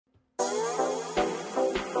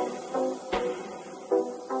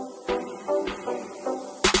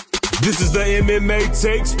This is the MMA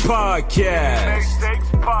Takes Podcast.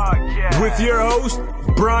 With your host,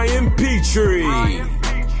 Brian Petrie.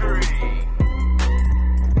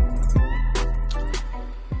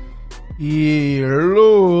 Hello,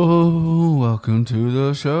 welcome to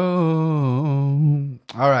the show.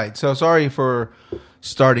 All right, so sorry for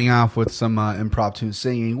starting off with some impromptu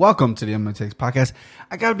singing. Welcome to the MMA Takes Podcast.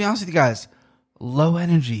 I gotta be honest with you guys, low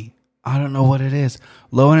energy. I don't know what it is.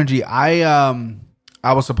 Low energy.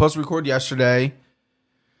 I was supposed to record yesterday.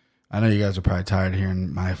 I know you guys are probably tired of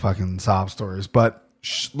hearing my fucking sob stories, but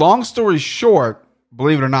long story short,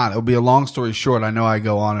 believe it or not, it'll be a long story short. I know I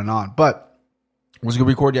go on and on, but I was going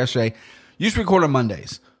to record yesterday. Used to record on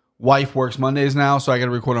Mondays. Wife works Mondays now, so I got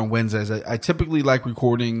to record on Wednesdays. I typically like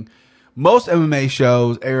recording most MMA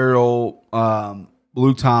shows, Ariel,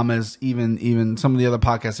 Luke Thomas, even some of the other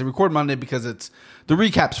podcasts. They record Monday because the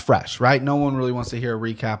recap's fresh, right? No one really wants to hear a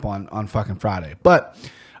recap on fucking Friday. But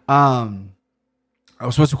I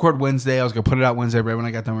was supposed to record Wednesday. I was going to put it out Wednesday right when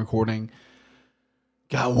I got done recording.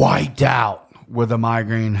 Got wiped out with a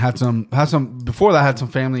migraine. Had some before that. I had some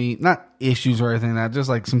family, not issues or anything like that, just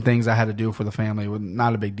like some things I had to do for the family.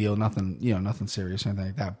 Not a big deal, nothing serious or anything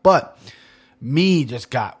like that. But me just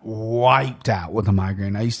got wiped out with a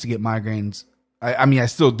migraine. I used to get migraines. I mean, I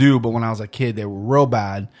still do, but when I was a kid, they were real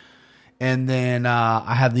bad. And then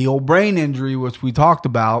I had the old brain injury, which we talked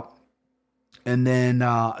about. And then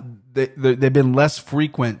they've been less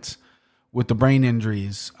frequent with the brain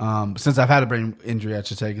injuries since I've had a brain injury, I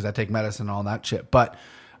should say, because I take medicine and all that shit. But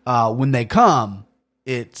when they come,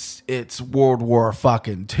 it's World War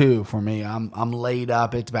fucking II for me. I'm laid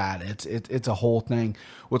up. It's bad. It's a whole thing.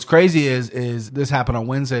 What's crazy is this happened on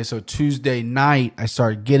Wednesday. So Tuesday night, I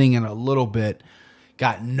started getting in a little bit.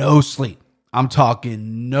 Got no sleep. I'm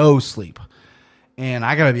talking no sleep. And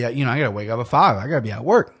I gotta be I gotta wake up at 5. I gotta be at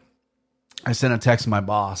work. I sent a text to my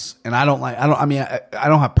boss, and I don't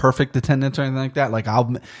have perfect attendance or anything like that. Like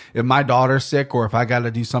if my daughter's sick or if I got to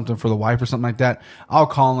do something for the wife or something like that, I'll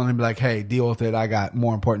call in and be like, hey, deal with it. I got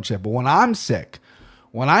more important shit. But when I'm sick,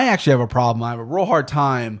 when I actually have a problem, I have a real hard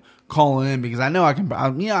time calling in because I know I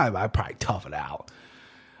probably tough it out.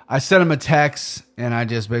 I sent him a text and I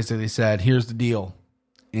just basically said, here's the deal.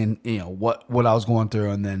 And what I was going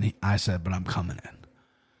through. And then I said, but I'm coming in.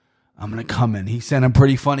 I'm going to come in. He sent a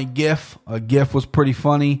pretty funny GIF. A GIF was pretty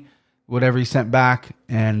funny, whatever he sent back.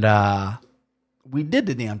 And we did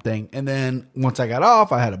the damn thing. And then once I got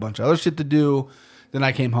off, I had a bunch of other shit to do. Then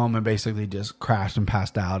I came home and basically just crashed and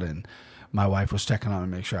passed out. And my wife was checking on me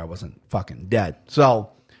to make sure I wasn't fucking dead.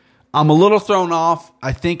 So I'm a little thrown off.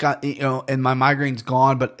 I think, and my migraine's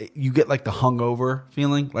gone, but you get like the hungover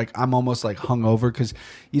feeling. Like I'm almost like hungover because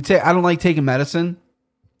I don't like taking medicine.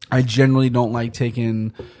 I generally don't like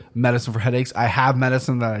taking medicine for headaches. I have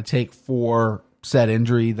medicine that I take for said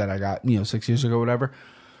injury that I got, 6 years ago, whatever.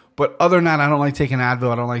 But other than that, I don't like taking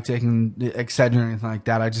Advil. I don't like taking Excedrin or anything like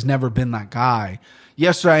that. I just never been that guy.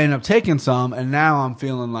 Yesterday, I ended up taking some, and now I'm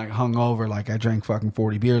feeling like hungover, like I drank fucking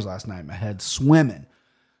 40 beers last night. My head's swimming.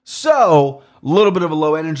 So, a little bit of a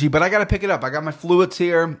low energy, but I got to pick it up. I got my fluids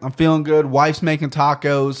here. I'm feeling good. Wife's making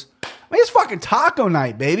tacos. I mean, it's fucking taco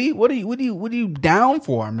night, baby. What are you down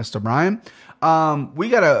for, Mr. Brian? We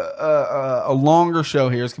got a longer show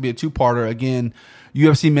here. It's gonna be a 2-parter. Again,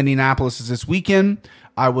 UFC Minneapolis is this weekend.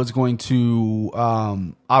 I was going to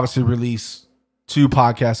obviously release 2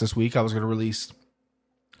 podcasts this week. I was going to release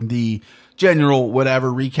the general whatever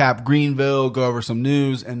recap Greenville, go over some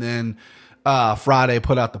news, and then Friday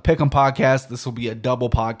put out the Pick'em podcast. This will be a double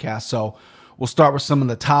podcast, so we'll start with some of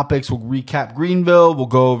the topics. We'll recap Greenville. We'll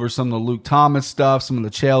go over some of the Luke Thomas stuff, some of the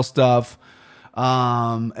Chael stuff,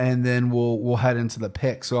 and then we'll head into the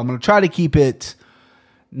pick. So I'm going to try to keep it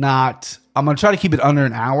under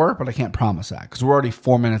an hour, but I can't promise that because we're already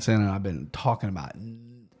 4 minutes in and I've been talking about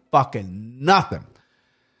fucking nothing.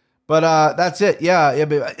 But that's it. Yeah,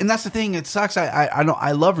 and that's the thing. It sucks.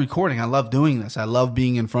 I love recording. I love doing this. I love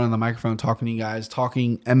being in front of the microphone, talking to you guys,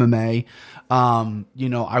 talking MMA.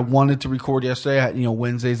 I wanted to record yesterday.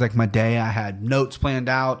 Wednesday's like my day. I had notes planned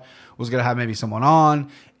out. Was gonna have maybe someone on,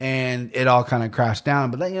 and it all kind of crashed down.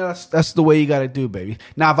 But then that's the way you got to do, baby.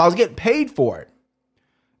 Now, if I was getting paid for it,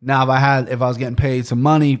 if I was getting paid some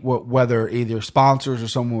money, whether either sponsors or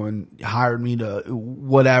someone hired me to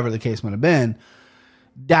whatever the case might have been.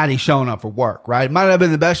 Daddy showing up for work, right? Might not have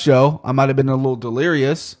been the best show. I might have been a little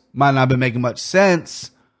delirious. Might not have been making much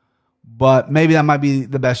sense, but maybe that might be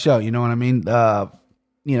the best show. You know what I mean?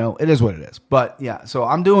 It is what it is. But yeah, so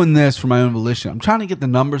I'm doing this for my own volition. I'm trying to get the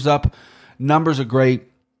numbers up. Numbers are great.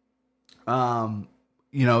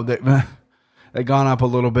 They gone up a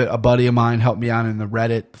little bit. A buddy of mine helped me out in the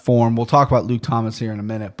Reddit forum. We'll talk about Luke Thomas here in a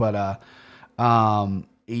minute, but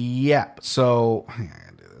yeah. So I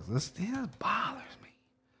gotta do this. This bothers me.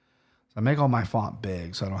 So I make all my font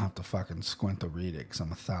big so I don't have to fucking squint to read it because I'm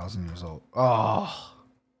 1,000 years old. Oh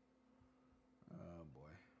boy.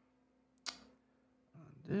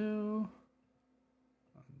 Undo.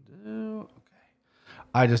 Okay.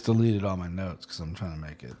 I just deleted all my notes because I'm trying to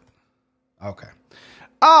make it. Okay.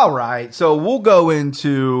 All right. So we'll go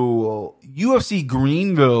into UFC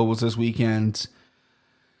Greenville was this weekend.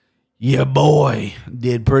 Yeah, boy,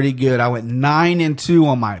 did pretty good. I went 9-2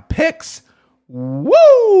 on my picks.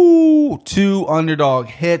 Woo! 2 underdog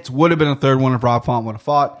hits. Would have been a third one if Rob Font would have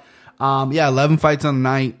fought. 11 fights on the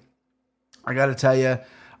night. I got to tell you,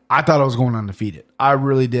 I thought I was going undefeated. I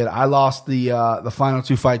really did. I lost the final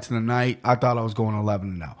 2 fights in the night. I thought I was going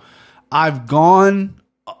 11-0.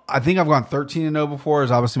 I think I've gone 13-0 before.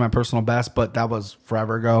 Is obviously my personal best, but that was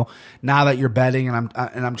forever ago. Now that you're betting and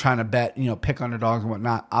I'm trying to bet, pick underdogs and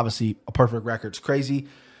whatnot. Obviously, a perfect record's crazy.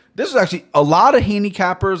 This is actually a lot of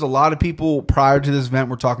handicappers. A lot of people prior to this event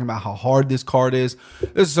were talking about how hard this card is.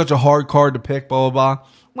 This is such a hard card to pick. Blah blah blah.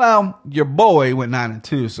 Well, your boy went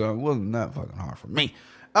 9-2, so it wasn't that fucking hard for me.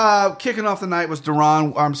 Kicking off the night was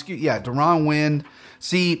Deron Wind.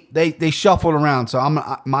 See, they shuffled around, so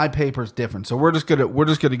my paper's different. So we're just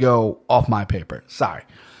gonna go off my paper. Sorry.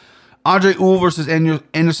 Andre Ewell versus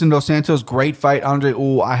Anderson Dos Santos, great fight. Andre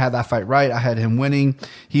Ewell, I had that fight right. I had him winning.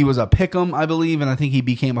 He was a pick'em, I believe, and I think he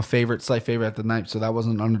became a slight favorite at the night, so that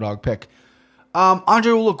wasn't an underdog pick.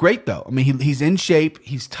 Andre Ewell looked great though. I mean, he's in shape.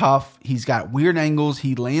 He's tough. He's got weird angles.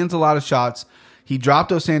 He lands a lot of shots. He dropped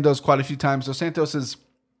Dos Santos quite a few times. Dos Santos is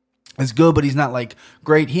good, but he's not like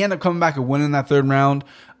great. He ended up coming back and winning that third round.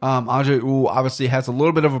 Andre Ewell obviously has a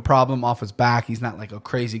little bit of a problem off his back. He's not like a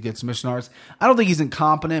crazy good submission artist. I don't think he's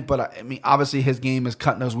incompetent, but I mean, obviously his game is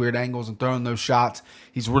cutting those weird angles and throwing those shots.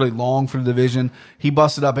 He's really long for the division. He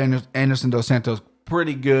busted up Anderson Dos Santos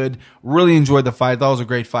pretty good. Really enjoyed the fight. That was a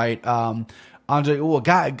great fight. Andre Ewell,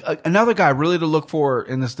 another guy really to look for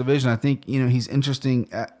in this division. I think he's interesting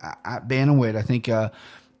at bantamweight. I think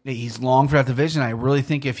he's long for that division. I really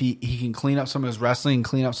think if he can clean up some of his wrestling and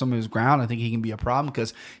clean up some of his ground, I think he can be a problem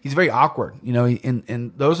because he's very awkward.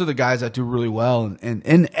 And those are the guys that do really well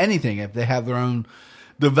in anything. If they have their own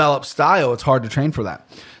developed style, it's hard to train for that.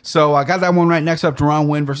 So I got that one right. Next up, Deron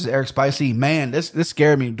Winn versus Eric Spicey. Man, this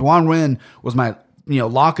scared me. Deron Winn was my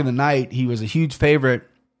lock of the night. He was a huge favorite.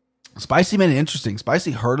 Spicey made it interesting.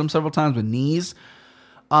 Spicey hurt him several times with knees.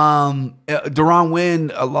 Deron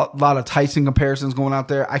Winn, a lot of Tyson comparisons going out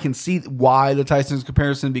there. I can see why the Tyson's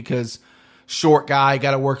comparison because short guy,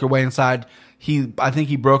 got to work your way inside. I think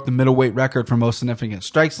he broke the middleweight record for most significant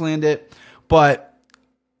strikes landed. But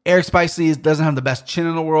Eric Spicey doesn't have the best chin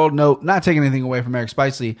in the world. No, not taking anything away from Eric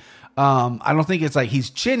Spicey. I don't think it's like he's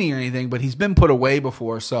chinny or anything, but he's been put away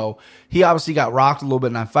before. So he obviously got rocked a little bit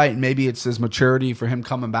in that fight. And maybe it's his maturity for him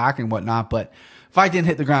coming back and whatnot. But fight didn't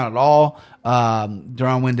hit the ground at all.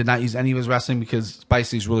 Deron Winn did not use any of his wrestling because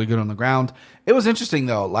Spicey's really good on the ground. It was interesting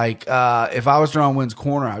though. Like, if I was Deron Winn's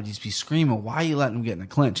corner, I would just be screaming, why are you letting him get in a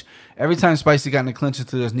clinch? Every time Spicey got in a clinch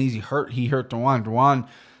into his knees, he hurt Deron. Deron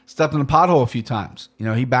stepped in the pothole a few times.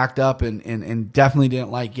 He backed up and definitely didn't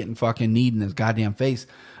like getting fucking kneed in his goddamn face.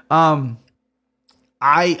 I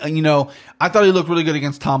thought he looked really good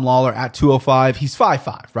against Tom Lawler at 205. He's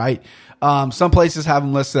 5'5", right? Some places have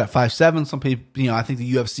him listed at 5'7". Some people, I think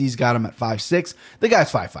the UFC's got him at 5'6". The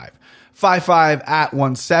guy's 5'5". 5'5" at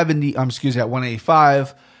 170. At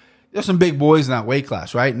 185. There's some big boys in that weight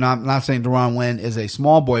class, right? And I'm not saying Deron Winn is a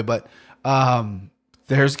small boy, but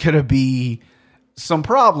there's gonna be some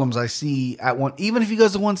problems I see at one. Even if he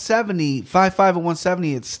goes to 170, 5'5" at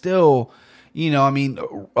 170, it's still.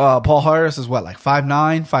 Paul Harris is what, like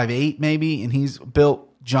 5'9", 5'8", maybe, and he's built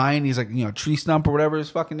giant. He's like, tree stump or whatever his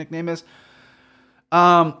fucking nickname is.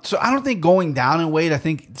 So I don't think going down in weight, I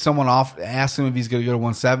think someone asked him if he's going to go to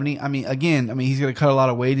 170. He's going to cut a lot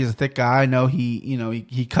of weight. He's a thick guy. I know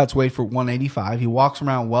he cuts weight for 185. He walks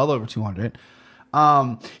around well over 200.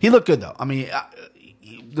 He looked good though.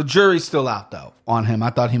 The jury's still out, though, on him. I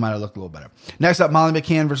thought he might have looked a little better. Next up, Molly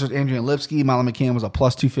McCann versus Adrian Lipsky. Molly McCann was a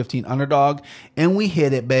plus 215 underdog, and we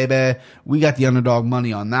hit it, baby. We got the underdog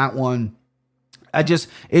money on that one.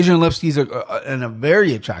 Adrian Lipsky's a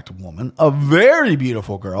very attractive woman, a very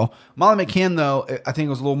beautiful girl. Molly McCann, though, I think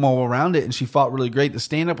was a little more well-rounded, and she fought really great. The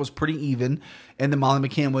stand-up was pretty even, and then Molly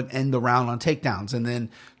McCann would end the round on takedowns. And then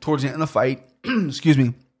towards the end of the fight, excuse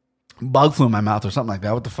me, bug flew in my mouth or something like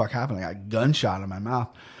that. What the fuck happened? I got a gunshot in my mouth.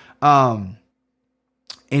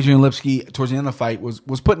 Adrian Lipsky, towards the end of the fight, was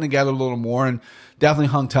putting together a little more and definitely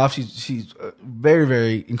hung tough. She's very,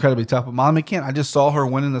 very incredibly tough. But Molly McCann, I just saw her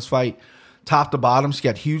winning this fight top to bottom. She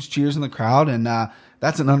got huge cheers in the crowd, and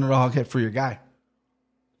that's an underdog hit for your guy.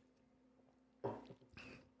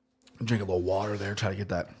 Drink a little water there, try to get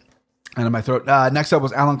that out of my throat. Next up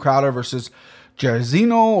was Alan Crowder versus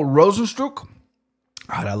Jairzinho Rozenstruik.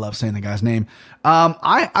 God, I love saying the guy's name.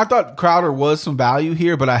 I thought Crowder was some value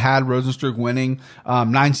here, but I had Rozenstruik winning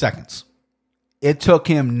 9 seconds. It took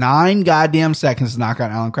him 9 goddamn seconds to knock out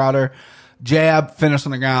Alan Crowder. Jab, finish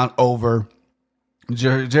on the ground, over.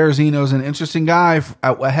 Jairzinho's an interesting guy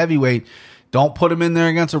at heavyweight. Don't put him in there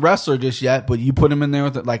against a wrestler just yet, but you put him in there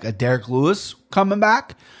with like a Derek Lewis coming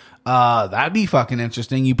back. That'd be fucking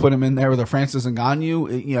interesting. You put him in there with a Francis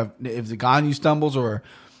Ngannou. You know, if the Ngannou stumbles or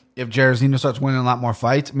if Jairzinho starts winning a lot more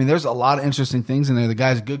fights. I mean, there's a lot of interesting things in there. The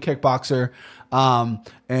guy's a good kickboxer,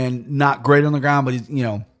 and not great on the ground, but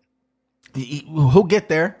he'll get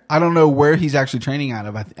there. I don't know where he's actually training out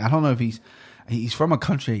of. I don't know if he's from a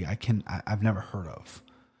country I've never heard of.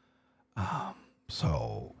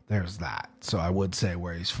 So there's that. So I would say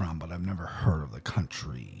where he's from, but I've never heard of the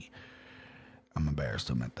country. I'm embarrassed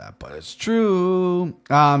to admit that, but it's true.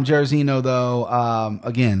 Jairzinho, though,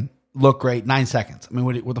 again, looked great. 9 seconds. I mean,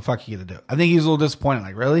 what the fuck are you going to do? I think he's a little disappointed.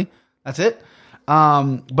 Like, really? That's it?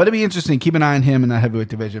 But it'd be interesting. Keep an eye on him in that heavyweight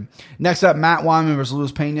division. Next up, Matt Wiman versus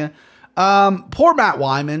Luis Pena. Poor Matt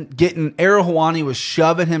Wiman Ariel Helwani was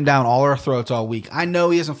shoving him down all our throats all week. I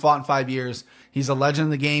know he hasn't fought in 5 years. He's a legend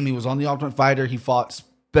in the game. He was on The Ultimate Fighter. He fought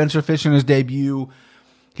Spencer Fisher in his debut.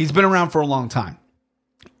 He's been around for a long time.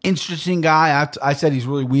 Interesting guy. I said he's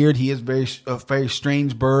really weird. He is a very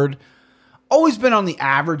strange bird. Always been on the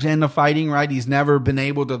average end of fighting, right? He's never been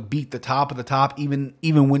able to beat the top of the top, even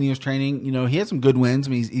when he was training. You know, he had some good wins.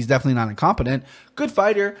 I mean, he's definitely not incompetent. Good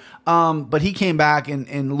fighter. But he came back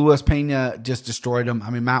and Luis Pena just destroyed him. I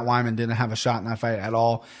mean, Matt Wiman didn't have a shot in that fight at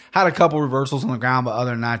all. Had a couple reversals on the ground, but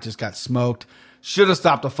other than that, just got smoked. Should have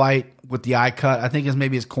stopped the fight with the eye cut. I think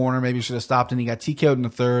maybe his corner maybe should have stopped, and he got TKO'd in the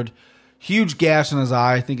third. Huge gash in his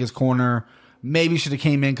eye. I think his corner maybe should have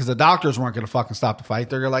came in because the doctors weren't going to fucking stop the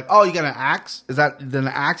fight. They're like, oh, you got an axe? Did an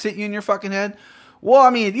axe hit you in your fucking head? Well,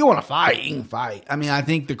 I mean, if you want to fight, you can fight. I mean, I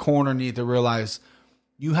think the corner need to realize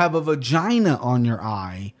you have a vagina on your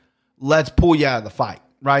eye. Let's pull you out of the fight,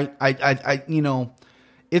 right? I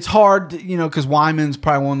it's hard, because Wyman's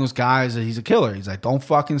probably one of those guys that he's a killer. He's like, don't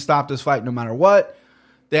fucking stop this fight no matter what.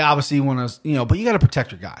 They obviously want to, but you got to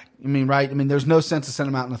protect your guy. I mean, right? I mean, there's no sense to send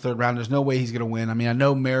him out in the third round. There's no way he's going to win. I mean, I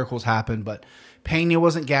know miracles happen, but Pena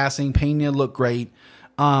wasn't gassing. Pena looked great.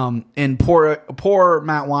 And poor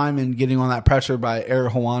Matt Wiman getting on that pressure by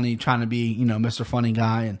Ariel Helwani trying to be, Mr. Funny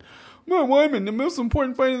Guy. And Matt Wiman, the most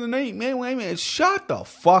important fight of the night. Man, Wiman, shut the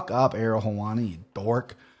fuck up, Ariel Helwani, you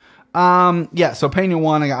dork. So Pena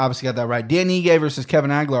won. I obviously got that right. Dan Ige versus Kevin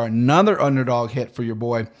Aguilar, another underdog hit for your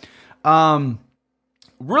boy.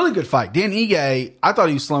 Really good fight. Dan Ige, I thought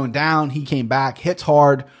he was slowing down. He came back, hits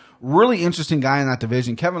hard. Really interesting guy in that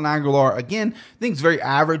division. Kevin Aguilar, again, I think he's very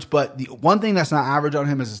average, but the one thing that's not average on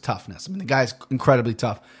him is his toughness. I mean, the guy's incredibly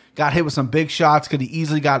tough. Got hit with some big shots. Could he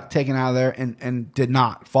easily got taken out of there and did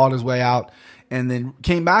not. Fought his way out and then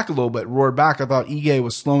came back a little bit, roared back. I thought Ige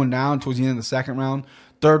was slowing down towards the end of the second round.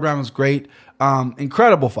 Third round was great.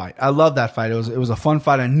 Incredible fight. I love that fight. It was a fun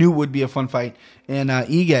fight. I knew it would be a fun fight. And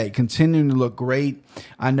Ige continuing to look great.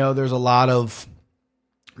 I know there's a lot of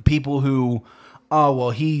people who,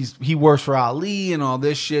 he works for Ali and all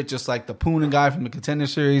this shit, just like the Puna guy from the Contender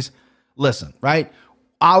Series. Listen, right?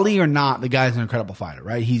 Ali or not, the guy's an incredible fighter,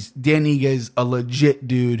 right? Dan Ige's a legit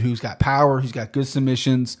dude who's got power. He's got good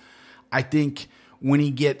submissions. I think when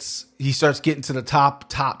he starts getting to the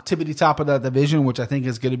tippity top of that division, which I think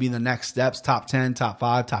is going to be the next steps, top 10, top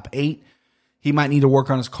 5, top 8, he might need to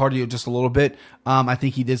work on his cardio just a little bit. I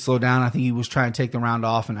think he did slow down. I think he was trying to take the round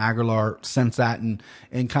off, and Aguilar sensed that and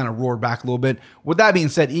kind of roared back a little bit. With that being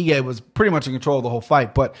said, Ige was pretty much in control of the whole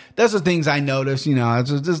fight, but that's the things I noticed.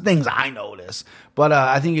 It's just things I notice. But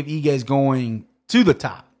I think if Ige is going to the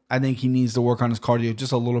top, I think he needs to work on his cardio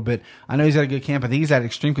just a little bit. I know he's at a good camp. I think he's at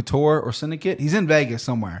Extreme Couture or Syndicate. He's in Vegas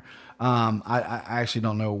somewhere. I actually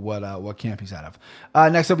don't know what camp he's out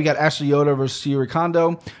of. Next up, we got Ashley Yoder versus Yuri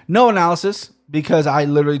Kondo. No analysis because I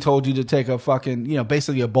literally told you to take a fucking,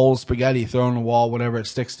 basically a bowl of spaghetti, throw on the wall, whatever it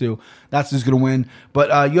sticks to. That's who's going to win.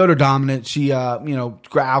 But Yoder dominant. She,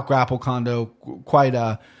 out-grappled Kondo quite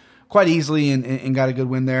quite easily and got a good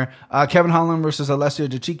win there. Kevin Holland versus Alessio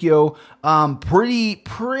DiCiccio.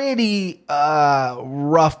 Pretty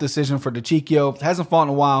rough decision for DiCiccio. Hasn't fought in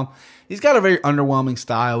a while. He's got a very underwhelming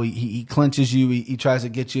style. He clinches you. He tries to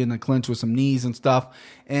get you in the clinch with some knees and stuff.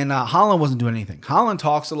 And Holland wasn't doing anything. Holland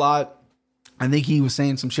talks a lot. I think he was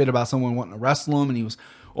saying some shit about someone wanting to wrestle him, and he was,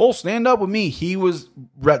 stand up with me. He was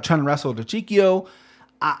trying to wrestle DiCiccio.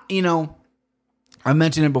 I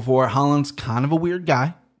mentioned it before. Holland's kind of a weird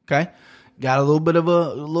guy. Okay, got a little bit of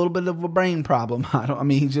a brain problem.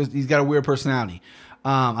 He's got a weird personality.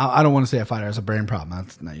 I don't want to say a fighter has a brain problem.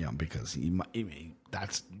 That's not, because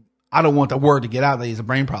that's. I don't want the word to get out that he's a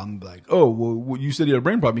brain problem. Be like, oh, well, you said he had a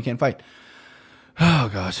brain problem. You can't fight.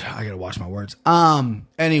 Oh gosh, I gotta watch my words.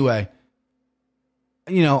 Anyway.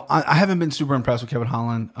 I haven't been super impressed with Kevin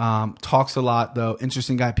Holland. Talks a lot though.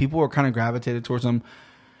 Interesting guy. People are kind of gravitated towards him.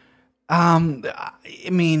 I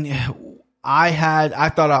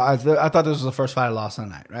thought this was the first fight I lost on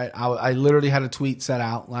the night, right? I literally had a tweet set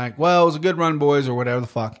out like, well, it was a good run, boys, or whatever the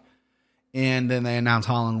fuck. And then they announced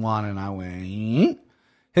Holland won, and I went,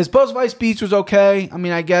 his post-fight speech was okay.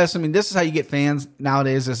 I guess this is how you get fans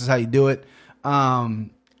nowadays. This is how you do it.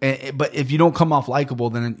 But if you don't come off likable,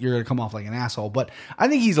 then you're going to come off like an asshole. But I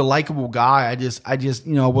think he's a likable guy. I just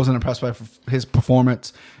wasn't impressed by his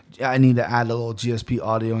performance. I need to add a little GSP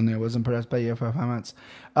audio in there. Wasn't impressed by your performance.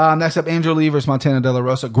 Next up, Andrew Lee versus Montana De La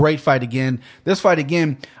Rosa. Great fight again. This fight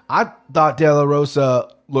again, I thought De La Rosa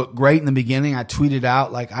looked great in the beginning. I tweeted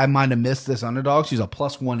out like I might have missed this underdog. She's a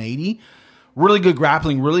plus 180. Really good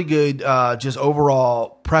grappling, really good just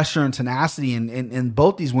overall pressure and tenacity. And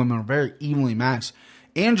both these women are very evenly matched.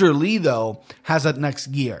 Andrew Lee, though, has a next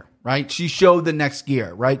gear, right? She showed the next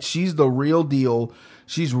gear, right? She's the real deal.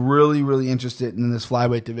 She's really, really interested in this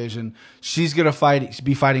flyweight division. She's going to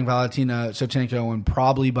be fighting Valentina Shevchenko, and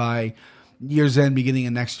probably by year's end, beginning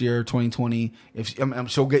of next year, 2020,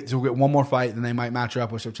 she'll get one more fight, then they might match her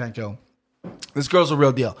up with Shevchenko. This girl's a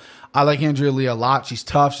real deal. I like Andrea Lee a lot. She's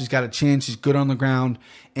tough. She's got a chin. She's good on the ground,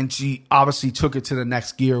 and she obviously took it to the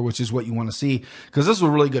next gear, which is what you want to see, because this was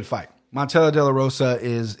a really good fight. Montana De La Rosa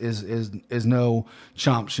is no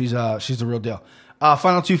chump. She's a real deal.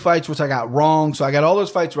 Final two fights, which I got wrong. So I got all those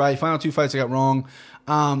fights right. Final two fights I got wrong.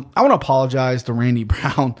 I want to apologize to Randy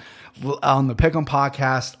Brown on the Pick'em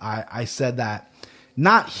podcast. I said that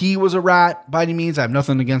not he was a rat by any means. I have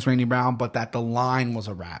nothing against Randy Brown, but that the line was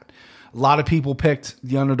a rat. A lot of people picked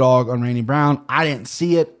the underdog on Randy Brown. I didn't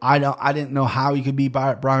see it. I didn't know how he could beat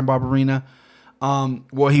Brian Barberena.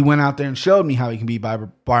 Well, he went out there and showed me how he can beat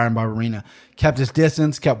Brian Barberena. Kept his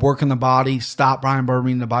distance, kept working the body, stopped Brian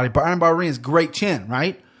Barberena in the body. Brian Barberena's great chin,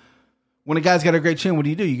 right? When a guy's got a great chin, what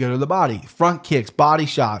do? You go to the body. Front kicks, body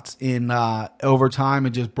shots in overtime. It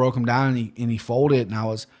just broke him down, and he folded. And I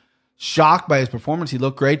was shocked by his performance. He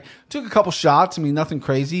looked great. Took a couple shots. Nothing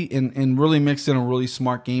crazy, and really mixed in a really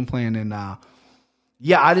smart game plan. And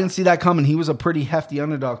yeah, I didn't see that coming. He was a pretty hefty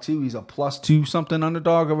underdog too. He's a +2 something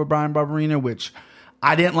underdog over Brian Barberena, which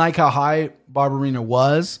I didn't like how high Barberena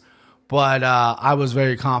was, but I was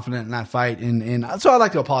very confident in that fight. And so I'd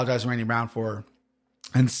like to apologize to Randy Brown for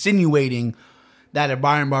insinuating that if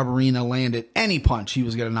Brian Barberena landed any punch, he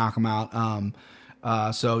was going to knock him out.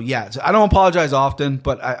 So I don't apologize often,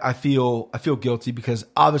 but I feel guilty because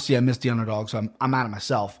obviously I missed the underdog, so I'm mad at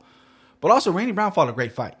myself. But also, Randy Brown fought a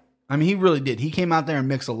great fight. He really did. He came out there and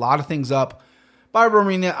mixed a lot of things up.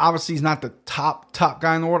 Barberena, obviously, he's not the top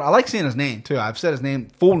guy in the world. I like saying his name, too. I've said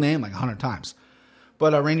his full name like 100 times.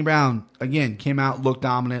 But Randy Brown, again, came out, looked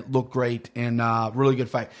dominant, looked great, and really good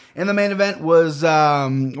fight. And the main event was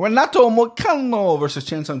Renato Moicano versus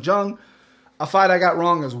Chan Sung Jung, a fight I got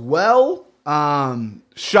wrong as well.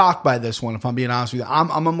 Shocked by this one, if I'm being honest with you. I'm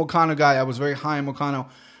a Moicano guy. I was very high on Moicano.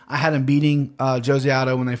 I had him beating Jose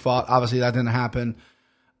Aldo when they fought. Obviously, that didn't happen.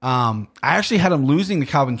 I actually had him losing to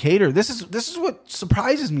Calvin Kattar. This is what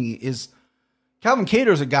surprises me is Calvin Kattar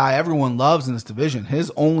is a guy everyone loves in this division.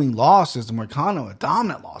 His only loss is to Moicano, a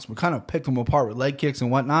dominant loss. Moicano picked him apart with leg kicks and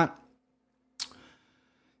whatnot.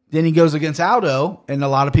 Then he goes against Aldo, and a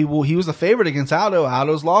lot of people, he was the favorite against Aldo.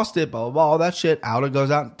 Aldo's lost it, blah, blah, blah, all that shit. Aldo goes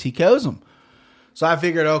out and TKOs him. So I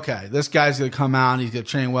figured, okay, this guy's going to come out and he's going to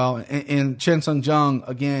train well. And Chan Sung Jung,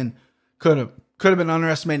 again, could have been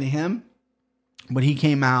underestimating him. But he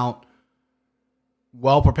came out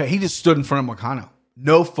well prepared. He just stood in front of Moicano.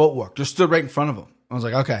 No footwork. Just stood right in front of him. I was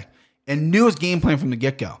like, okay. And knew his game plan from the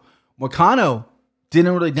get-go. Moicano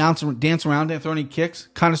didn't really dance around, didn't throw any kicks.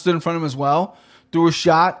 Kind of stood in front of him as well. Threw a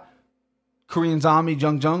shot. Korean Zombie,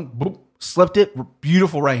 Jung, boop, slipped it.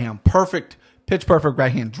 Beautiful right hand. Perfect, pitch perfect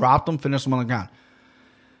right hand. Dropped him, finished him on the ground.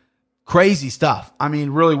 Crazy stuff. I mean,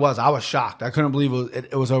 it really was. I was shocked. I couldn't believe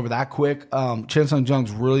it was over that quick. Chan Sung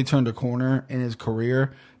Jung's really turned a corner in his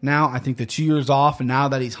career now. I think the 2 years off, and now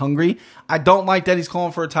that he's hungry, I don't like that he's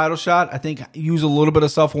calling for a title shot. I think use a little bit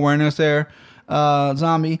of self-awareness there,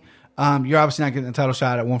 Zombie. You're obviously not getting a title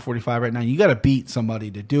shot at 145 right now. You got to beat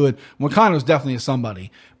somebody to do it. Wakanda definitely a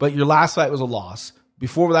somebody, but your last fight was a loss.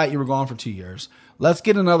 Before that, you were gone for 2 years. Let's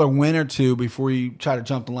get another win or two before you try to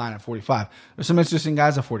jump the line at 45. There's some interesting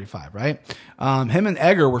guys at 45, right? Him and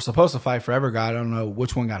Edgar were supposed to fight forever, guy. I don't know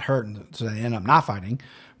which one got hurt, so they end up not fighting.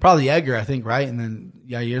 Probably Edgar, I think, right? And then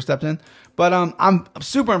Yair stepped in. But I'm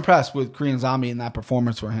super impressed with Korean Zombie in that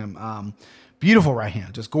performance for him. Beautiful right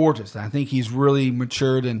hand, just gorgeous. I think he's really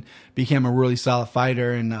matured and became a really solid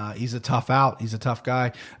fighter, and he's a tough out. He's a tough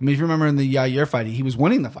guy. I mean, if you remember in the Yair fight, he was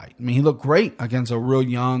winning the fight. I mean, he looked great against a real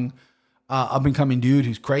young, up-and-coming dude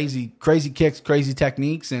who's crazy kicks, crazy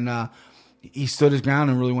techniques, and he stood his ground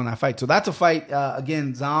and really won that fight. So that's a fight.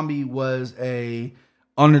 Again, Zombie was a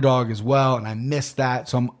underdog as well, and I missed that.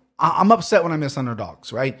 So I'm upset when I miss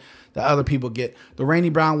underdogs, right? That other people get. The Randy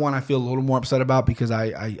Brown one I feel a little more upset about because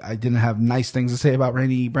I didn't have nice things to say about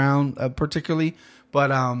Randy Brown particularly.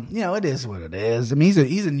 But, it is what it is. I mean,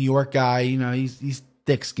 he's a New York guy. He's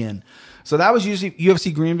thick skin. So that was usually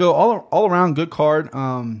UFC Greenville. All around good card.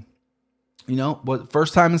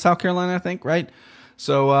 First time in South Carolina, I think, right?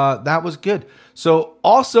 So that was good. So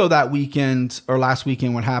also that weekend or last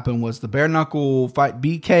weekend, what happened was the bare knuckle fight,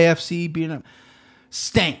 BKFC beating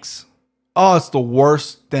stinks. Oh, it's the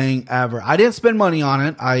worst thing ever. I didn't spend money on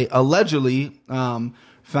it. I allegedly found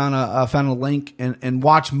a link and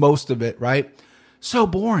watched most of it. Right? So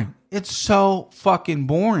boring. It's so fucking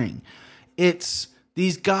boring. It's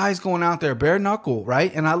these guys going out there bare knuckle,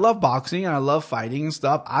 right? And I love boxing and I love fighting and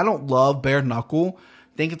stuff. I don't love bare knuckle.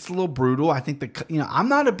 I think it's a little brutal. I think I'm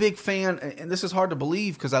not a big fan, and this is hard to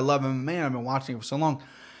believe because I love MMA. I've been watching it for so long.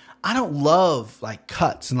 I don't love like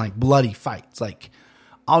cuts and like bloody fights. Like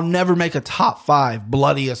I'll never make a top 5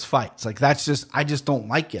 bloodiest fights. Like I just don't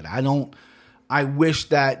like it. I wish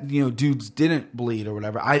that, dudes didn't bleed or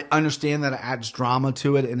whatever. I understand that it adds drama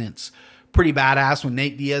to it, and it's pretty badass when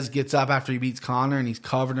Nate Diaz gets up after he beats Conor and he's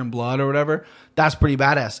covered in blood or whatever. That's pretty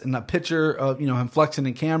badass. And the picture of, him flexing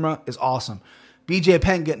in camera is awesome. BJ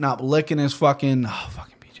Penn getting up, licking his fucking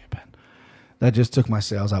BJ Penn. That just took my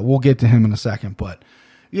sales out. We'll get to him in a second, but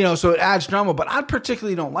so it adds drama, but I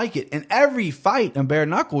particularly don't like it. In every fight in bare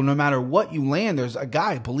knuckle, no matter what you land, there's a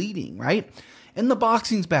guy bleeding, right? And the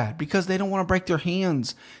boxing's bad because they don't want to break their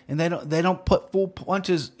hands and they don't put full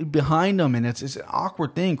punches behind them, and it's an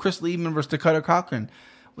awkward thing. Chris Liebman versus Dakota Cochran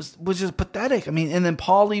was just pathetic. I mean, and then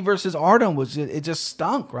Paulie versus Artem it just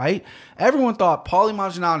stunk, right? Everyone thought Paulie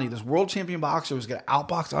Malignaggi, this world champion boxer, was going to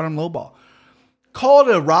outbox Artem Lobov. Call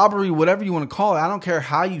it a robbery, whatever you want to call it. I don't care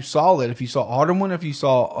how you saw it. If you saw Artem one, if you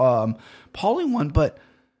saw Paulie one, but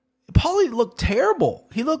Paulie looked terrible.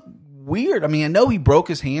 He looked weird. I mean, I know he broke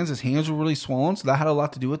his hands. His hands were really swollen, so that had a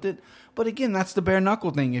lot to do with it. But again, that's the bare knuckle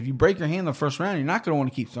thing. If you break your hand in the first round, you're not going to want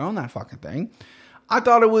to keep throwing that fucking thing. I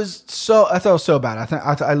thought it was so bad.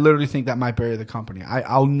 I literally think that might bury the company.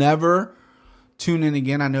 I'll never tune in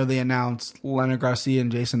again. I know they announced Leonard Garcia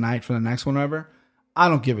and Jason Knight for the next one ever. I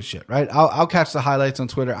don't give a shit, right? I'll catch the highlights on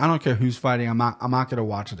Twitter. I don't care who's fighting. I'm not going to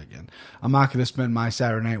watch it again. I'm not going to spend my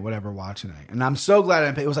Saturday night, whatever, watching it. And I'm so glad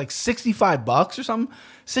I paid. It was like $65 or something,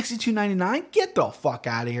 $62.99. Get the fuck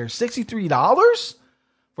out of here. $63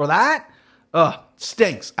 for that?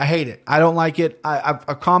 Stinks. I hate it. I don't like it.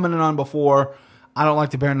 I've commented on before. I don't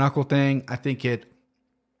like the bare knuckle thing. I think it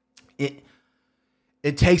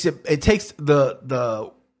takes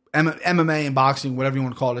the MMA and boxing, whatever you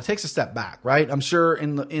want to call it takes a step back, right? I'm sure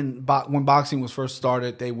when boxing was first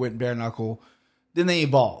started, they went bare knuckle, then they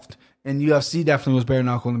evolved, and UFC definitely was bare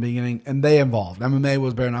knuckle in the beginning, and they evolved. MMA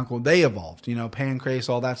was bare knuckle, they evolved, pancrase,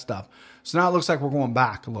 all that stuff. So now it looks like we're going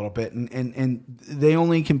back a little bit, and they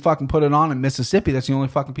only can fucking put it on in Mississippi. That's the only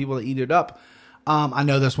fucking people that eat it up. I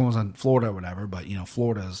know this one was in Florida or whatever, but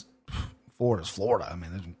Florida's Florida. I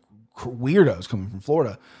mean, there's weirdos coming from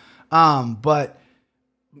Florida, but.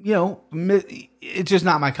 It's just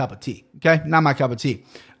not my cup of tea. Okay. Not my cup of tea.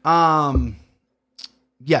 Yeah.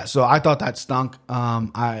 So I thought that stunk.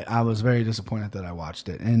 I was very disappointed that I watched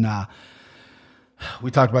it. And,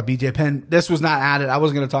 we talked about BJ Penn. This was not added. I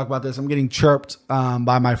wasn't going to talk about this. I'm getting chirped,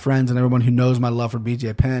 by my friends and everyone who knows my love for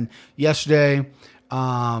BJ Penn yesterday,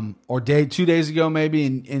 or 2 days ago, maybe.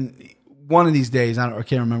 In one of these days, I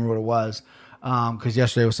can't remember what it was. Cause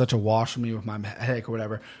yesterday was such a wash for me with my headache or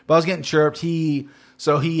whatever, but I was getting chirped. He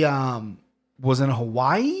was in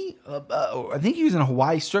Hawaii. I think he was in a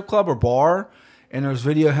Hawaii strip club or bar, and there was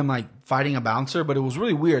video of him like fighting a bouncer, but it was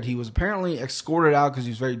really weird. He was apparently escorted out because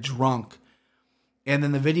he was very drunk. And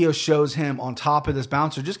then the video shows him on top of this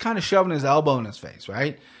bouncer, just kind of shoving his elbow in his face,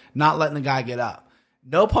 right? Not letting the guy get up.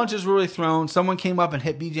 No punches were really thrown. Someone came up and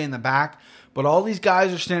hit BJ in the back. But all these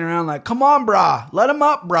guys are standing around like, come on, brah. Let him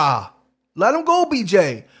up, brah. Let him go,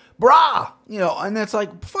 BJ. Brah. You know, and it's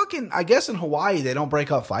like, fucking, I guess in Hawaii, they don't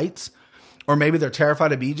break up fights. Or maybe they're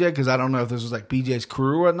terrified of BJ, because I don't know if this was like BJ's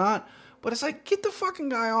crew or whatnot. But it's like, get the fucking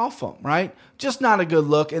guy off him, right? Just not a good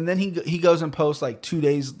look. And then he goes and posts like 2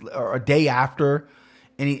 days or a day after.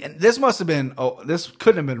 And this must have been, this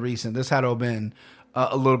couldn't have been recent. This had to have been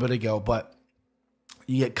a little bit ago. But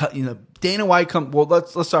you get cut, you know, Dana White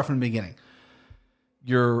let's start from the beginning.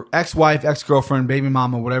 Your ex-wife, ex-girlfriend, baby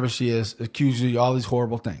mama, whatever she is, accuses you of all these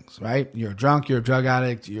horrible things, right? You're drunk, you're a drug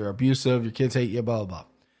addict, you're abusive, your kids hate you, blah, blah, blah.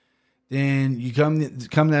 Then you come to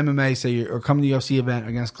MMA, or come to the UFC event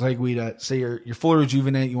against Clay Guida, say you're fully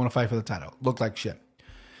rejuvenated, you want to fight for the title. Look like shit.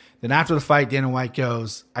 Then after the fight, Dana White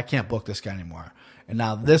goes, I can't book this guy anymore. And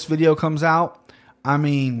now this video comes out. I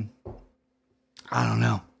mean, I don't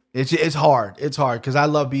know. It's hard. It's hard because I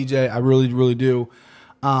love BJ. I really, really do.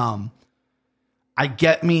 I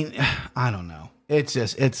don't know. It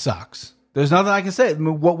sucks. There's nothing I can say. I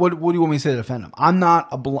mean, what do you want me to say to defend him? I'm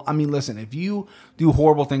not listen, if you do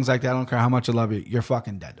horrible things like that, I don't care how much I love you, you're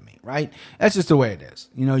fucking dead to me, right? That's just the way it is.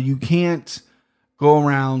 You know, you can't go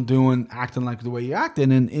around acting like the way you're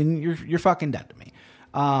acting, and you're fucking dead to me.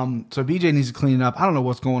 So BJ needs to clean it up. I don't know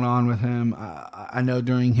what's going on with him. I know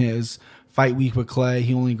during his fight week with Clay,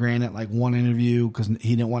 he only granted like one interview because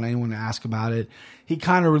he didn't want anyone to ask about it. He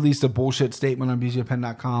kind of released a bullshit statement on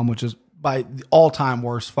BJPenn.com, which is by the all-time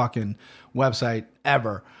worst fucking website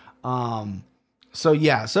ever. So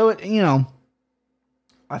it, you know,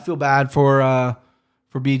 I feel bad for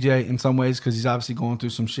BJ in some ways because he's obviously going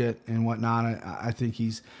through some shit and whatnot. I think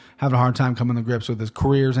he's having a hard time coming to grips with his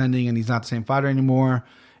career's ending and he's not the same fighter anymore.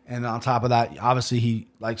 And on top of that, obviously he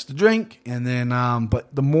likes to drink. And then,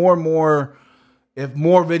 but the more and more, if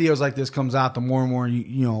more videos like this comes out, the more and more,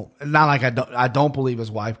 you know, not like I don't believe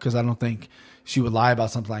his wife because I don't think she would lie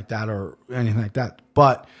about something like that or anything like that.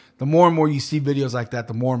 But the more and more you see videos like that,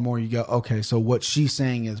 the more and more you go, okay, so what she's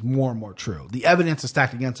saying is more and more true. The evidence is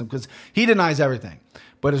stacked against him because he denies everything.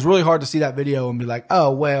 But it's really hard to see that video and be like,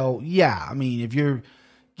 oh, well, yeah. I mean, if you're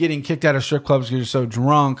getting kicked out of strip clubs because you're so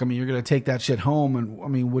drunk, I mean, you're going to take that shit home. And I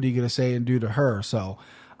mean, what are you going to say and do to her? So,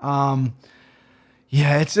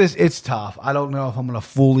 yeah, it's tough. I don't know if I'm going to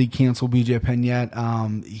fully cancel BJ Penn yet.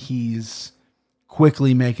 He's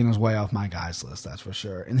quickly making his way off my guys list, that's for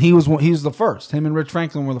sure. And he was the first. Him and Rich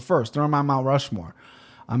Franklin were the first. They're on my Mount Rushmore.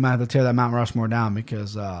 I'm going to have to tear that Mount Rushmore down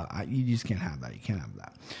because you just can't have that. You can't have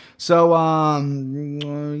that. So,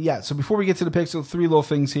 yeah. So before we get to the picks, so 3 little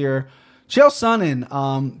things here. Chael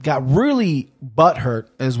Sonnen got really butthurt,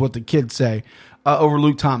 is what the kids say, over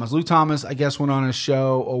Luke Thomas. Luke Thomas, I guess, went on a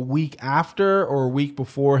show a week after or a week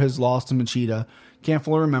before his loss to Machida. Can't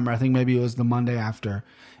fully remember. I think maybe it was the Monday after.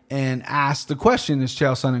 And asked the question, is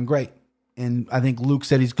Chael Sonnen great? And I think Luke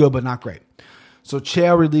said he's good, but not great. So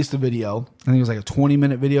Chael released a video. I think it was like a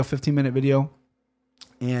 20-minute video, 15-minute video.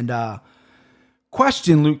 And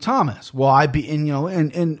questioned Luke Thomas. Well,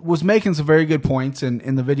 and was making some very good points.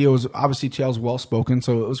 And the video was obviously Chael's well-spoken,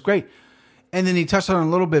 so it was great. And then he touched on it a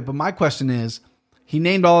little bit. But my question is, he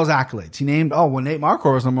named all his accolades. He named, when Nate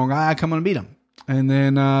Marquardt was number one guy, I come and beat him. And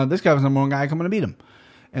then this guy was number one guy, I come and beat him.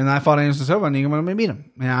 And I fought Anderson Silva, and he came in and beat him.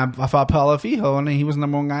 And I fought Paulo Fijo, and he was the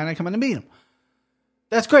number one guy, and I come in and beat him.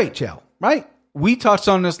 That's great, Chael, right? We touched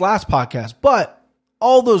on this last podcast, but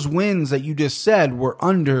all those wins that you just said were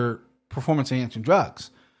under performance-enhancing drugs.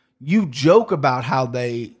 You joke about how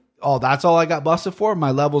that's all I got busted for?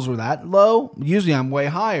 My levels were that low? Usually I'm way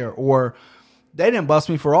higher. Or they didn't bust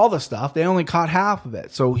me for all the stuff. They only caught half of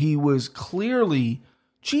it. So he was clearly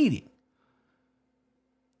cheating.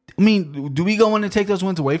 I mean, do we go in and take those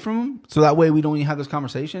wins away from him so that way we don't even have this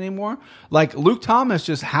conversation anymore? Like, Luke Thomas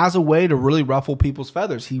just has a way to really ruffle people's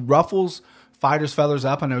feathers. He ruffles fighters' feathers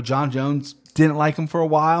up. I know John Jones didn't like him for a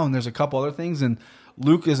while, and there's a couple other things. And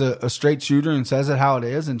Luke is a straight shooter and says it how it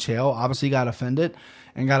is. And Chael obviously got offended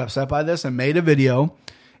and got upset by this and made a video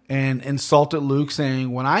and insulted Luke,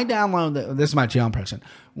 saying, when I download this is my Chael impression.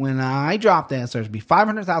 When I drop this, there's be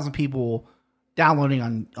 500,000 people downloading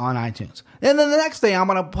on iTunes. And then the next day I'm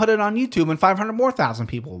going to put it on YouTube and 500 more thousand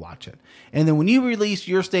people will watch it. And then when you release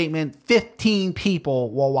your statement, 15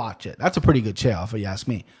 people will watch it. That's a pretty good Chael, if you ask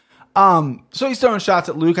me. So he's throwing shots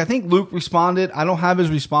at Luke. I think Luke responded. I don't have his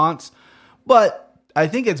response, but I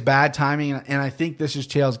think it's bad timing. And I think this is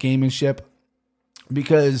Chael's gamemanship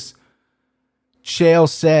because Chael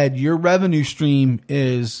said, your revenue stream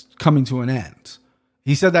is coming to an end.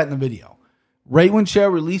 He said that in the video. Right when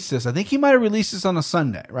Chael released this, I think he might have released this on a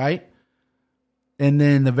Sunday, right? And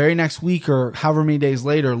then the very next week or however many days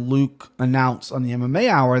later, Luke announced on the MMA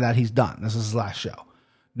Hour that he's done. This is his last show.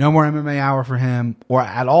 No more MMA Hour for him, or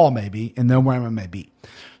at all maybe, and no more MMA Beat.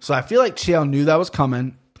 So I feel like Chael knew that was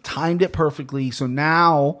coming, timed it perfectly. So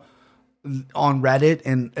now on Reddit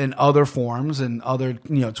and other forums and other,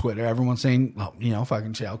 Twitter, everyone's saying, well,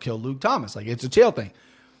 fucking Chael killed Luke Thomas. Like, it's a Chael thing.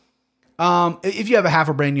 If you have a half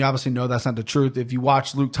a brain, you obviously know that's not the truth. If you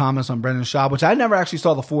watch Luke Thomas on Brendan Schaub, which I never actually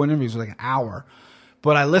saw the full interview, it was like an hour,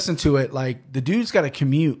 but I listened to it. Like, the dude's got to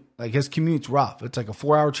commute. Like, his commute's rough. It's like a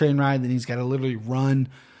 4-hour train ride. Then he's got to literally run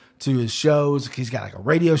to his shows. He's got like a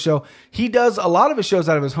radio show. He does a lot of his shows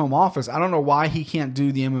out of his home office. I don't know why he can't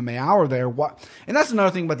do the MMA Hour there. And that's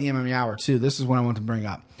another thing about the MMA Hour too. This is what I want to bring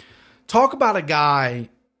up. Talk about a guy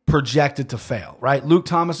projected to fail, right? Luke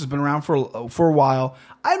Thomas has been around for a while.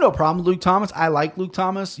 I have no problem with Luke Thomas. I like Luke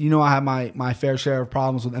Thomas. I have my fair share of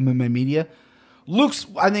problems with MMA media. Luke's,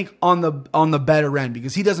 I think, on the better end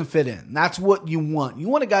because he doesn't fit in. That's what you want. You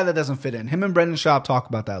want a guy that doesn't fit in. Him and Brendan Schaub talk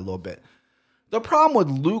about that a little bit. The problem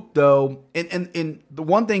with Luke, though, and the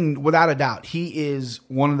one thing, without a doubt, he is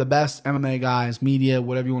one of the best MMA guys, media,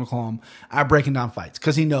 whatever you want to call him, at breaking down fights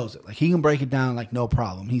because he knows it. Like, he can break it down like no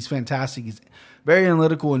problem. He's fantastic. He's very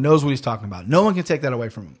analytical and knows what he's talking about. No one can take that away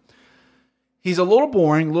from him. He's a little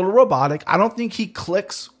boring, a little robotic. I don't think he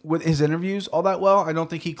clicks with his interviews all that well. I don't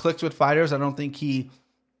think he clicks with fighters. I don't think he,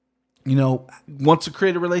 wants to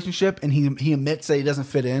create a relationship, and he admits that he doesn't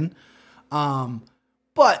fit in.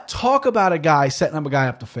 But talk about a guy setting up a guy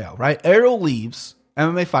up to fail, right? Ariel leaves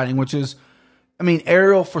MMA fighting, which is,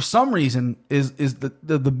 Ariel for some reason is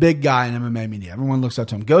the big guy in MMA media. Everyone looks up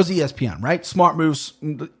to him. Goes to ESPN, right? Smart moves,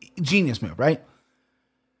 genius move, right?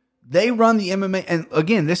 They run the MMA, and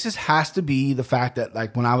again, this has to be the fact that,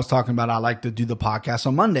 like, when I was talking about I like to do the podcast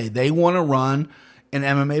on Monday, they want to run an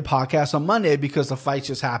MMA podcast on Monday because the fight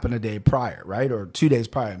just happened a day prior, right? Or 2 days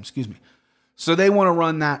prior, excuse me. So they want to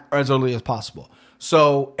run that as early as possible.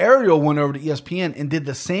 So Ariel went over to ESPN and did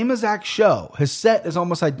the same exact show. His set is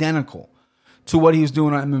almost identical to what he was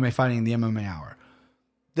doing on MMA Fighting in the MMA Hour.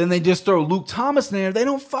 Then they just throw Luke Thomas in there. They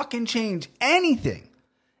don't fucking change anything.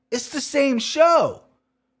 It's the same show,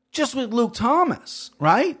 just with Luke Thomas,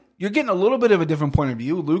 right? You're getting a little bit of a different point of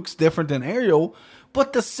view. Luke's different than Ariel,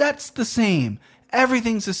 but the set's the same.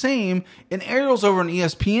 Everything's the same. And Ariel's over on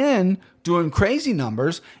ESPN doing crazy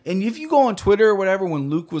numbers. And if you go on Twitter or whatever, when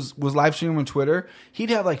Luke was live streaming on Twitter, he'd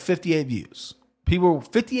have like 58 views.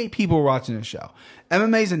 58 people were watching the show.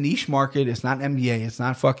 MMA is a niche market. It's not NBA. It's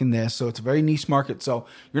not fucking this. So it's a very niche market. So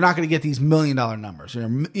you're not going to get these $1 million numbers,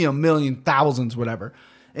 million, thousands, whatever.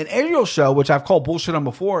 An Ariel show, which I've called bullshit on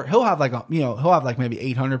before, he'll have like maybe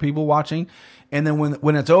 800 people watching. And then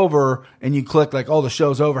when it's over and you click like, oh, the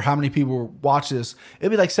show's over, how many people watch this? It'd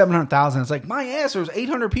be like 700,000. It's like, my ass, there was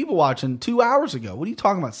 800 people watching 2 hours ago. What are you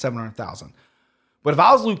talking about, 700,000? But if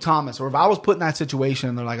I was Luke Thomas, or if I was put in that situation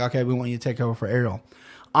and they're like, okay, we want you to take over for Ariel,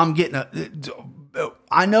 I'm getting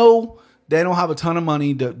I know they don't have a ton of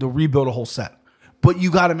money to rebuild a whole set, but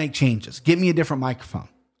you got to make changes. Get me a different microphone.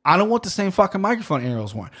 I don't want the same fucking microphone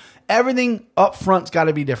Ariel's wearing. Everything up front's got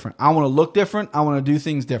to be different. I want to look different. I want to do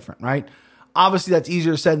things different, right? Obviously, that's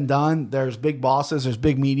easier said than done. There's big bosses. There's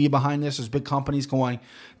big media behind this. There's big companies going,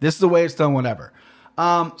 this is the way it's done, whatever.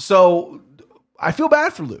 So I feel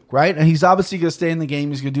bad for Luke, right? And he's obviously going to stay in the game.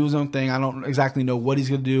 He's going to do his own thing. I don't exactly know what he's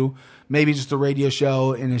going to do. Maybe just a radio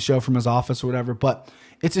show and a show from his office or whatever. But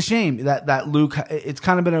it's a shame that Luke, it's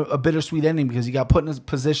kind of been a bittersweet ending because he got put in a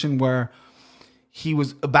position where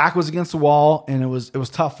back was against the wall, and it was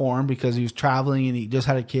tough for him because he was traveling and he just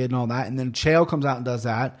had a kid and all that. And then Chael comes out and does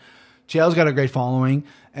that. Chael's got a great following,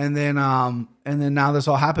 and then now this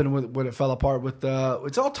all happened when it fell apart with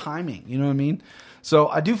it's all timing. You know what I mean? So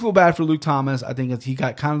I do feel bad for Luke Thomas. I think he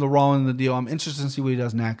got kind of the raw end of the deal. I'm interested to see what he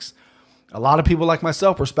does next. A lot of people like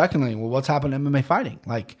myself were speculating, well, what's happened to MMA fighting?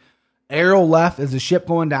 Like, Ariel left. Is the ship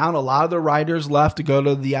going down? A lot of the writers left to go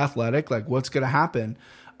to The Athletic. Like, what's going to happen?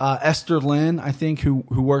 Esther Lynn, I think, who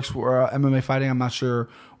works for MMA fighting. I'm not sure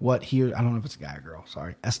what I don't know if it's a guy or girl.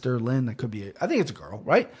 Sorry. Esther Lynn. That could be I think it's a girl,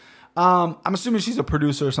 right? I'm assuming she's a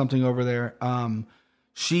producer or something over there.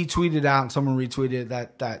 She tweeted out and someone retweeted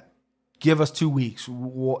that give us 2 weeks. The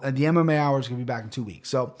MMA Hour is going to be back in 2 weeks.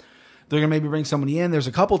 So they're going to maybe bring somebody in. There's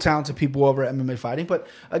a couple talented people over at MMA fighting. But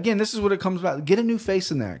again, this is what it comes about. Get a new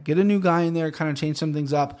face in there. Get a new guy in there, kind of change some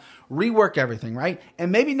things up. Rework everything, right?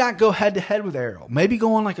 And maybe not go head to head with Ariel. Maybe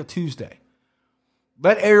go on like a Tuesday.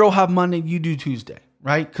 Let Ariel have Monday, you do Tuesday,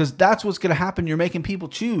 right? Because that's what's going to happen. You're making people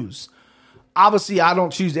choose. Obviously, I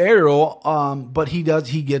don't choose Ariel, but he does.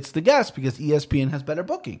 He gets the guest because ESPN has better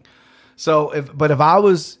booking. So, if I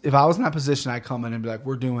was in that position, I'd come in and be like,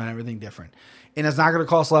 we're doing everything different. And it's not going to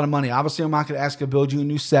cost a lot of money. Obviously, I'm not going to ask you to build you a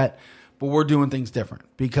new set, but we're doing things different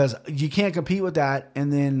because you can't compete with that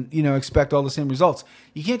and then, expect all the same results.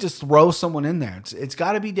 You can't just throw someone in there. It's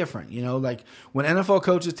got to be different. Like when NFL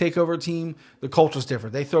coaches take over a team, the culture's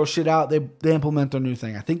different. They throw shit out. They implement their new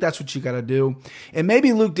thing. I think that's what you got to do. And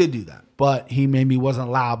maybe Luke did do that, but he maybe wasn't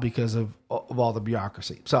allowed because of all the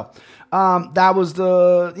bureaucracy. So that was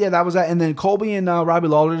that. And then Colby and Robbie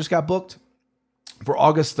Lawler just got booked for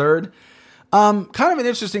August 3rd. Kind of an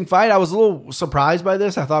interesting fight. I was a little surprised by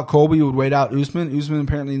this. I thought Colby would wait out Usman. Usman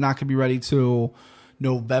apparently not going to be ready till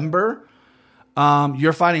November.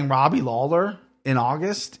 You're fighting Robbie Lawler in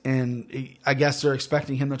August, and I guess they're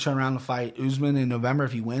expecting him to turn around and fight Usman in November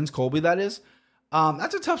if he wins. Colby, that is.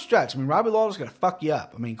 That's a tough stretch. I mean, Robbie Lawler's going to fuck you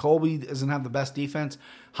up. I mean, Colby doesn't have the best defense.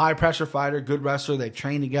 High pressure fighter, good wrestler. They've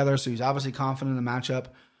trained together, so he's obviously confident in the matchup.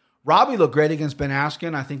 Robbie looked great against Ben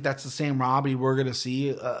Askren. I think that's the same Robbie we're going to see,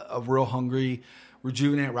 a real hungry,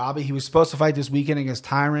 rejuvenate Robbie. He was supposed to fight this weekend against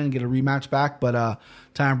Tyron and get a rematch back, but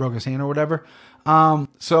Tyron broke his hand or whatever.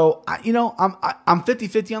 So, I'm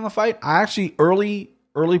 50-50 on the fight. I actually, early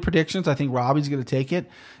predictions, I think Robbie's going to take it.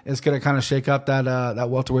 It's going to kind of shake up that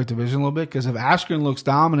welterweight division a little bit because if Askren looks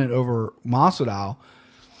dominant over Masvidal,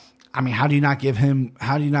 I mean, how do you not give him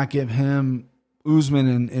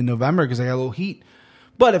Usman in November because they got a little heat?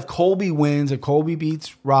 But if Colby wins, if Colby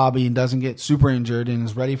beats Robbie and doesn't get super injured and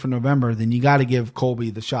is ready for November, then you got to give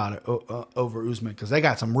Colby the shot over Usman because they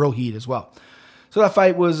got some real heat as well. So that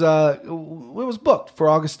fight was booked for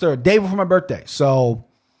August 3rd, day before my birthday. So,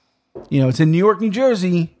 it's in New York, New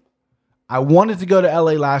Jersey. I wanted to go to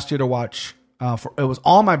LA last year to watch. It was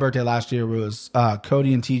on my birthday last year. It was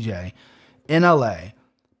Cody and TJ in LA.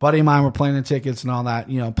 Buddy of mine were planning tickets and all that,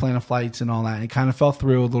 planning flights and all that. And it kind of fell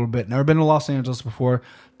through a little bit. Never been to Los Angeles before.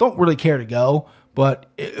 Don't really care to go, but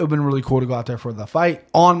it would have been really cool to go out there for the fight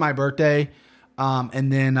on my birthday.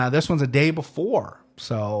 And then this one's a day before.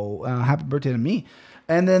 So happy birthday to me.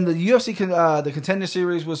 And then the UFC, the Contender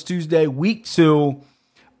Series was Tuesday, week 2.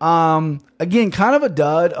 Again, kind of a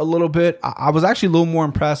dud a little bit. I was actually a little more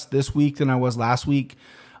impressed this week than I was last week.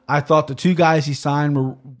 I thought the 2 guys he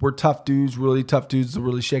signed were tough dudes, really tough dudes to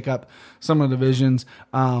really shake up some of the divisions.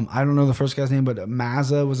 I don't know the first guy's name, but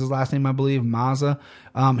Maza was his last name, I believe. Maza.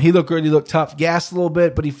 He looked good. He looked tough, gassed a little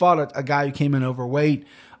bit, but he fought a guy who came in overweight,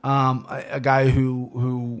 a guy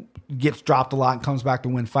who gets dropped a lot and comes back to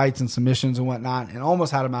win fights and submissions and whatnot, and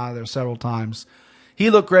almost had him out of there several times. He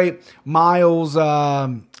looked great. Miles, I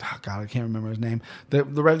can't remember his name. The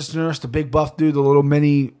registered nurse, the big buff dude, the little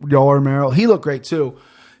mini Yoel Romero. He looked great too.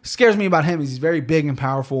 Scares me about him. He's very big and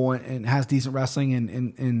powerful and has decent wrestling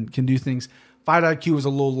and can do things. Fight IQ was a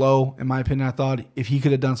little low, in my opinion. I thought if he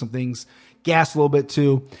could have done some things, gassed a little bit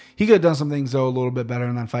too. He could have done some things, though, a little bit better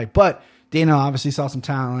in that fight. But Dana obviously saw some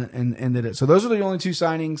talent and did it. So those are the only 2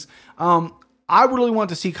 signings. I really want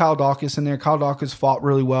to see Kyle Dawkins in there. Kyle Dawkins fought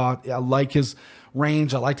really well. I like his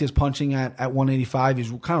range. I liked his punching at 185.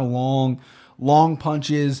 He's kind of long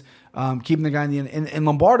punches. Keeping the guy in the end. And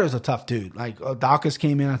Lombardo's a tough dude. Like Dawkins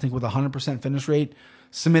came in, I think, with 100% finish rate,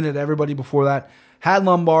 submitted everybody before that. Had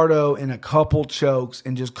Lombardo in a couple chokes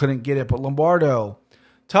and just couldn't get it. But Lombardo,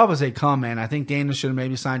 tough as they come, man. I think Dana should have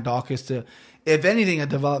maybe signed Dawkins to, if anything, a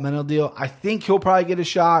developmental deal. I think he'll probably get a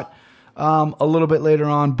shot a little bit later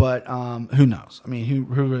on, but who knows? I mean, who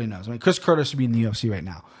really knows? I mean, Chris Curtis should be in the UFC right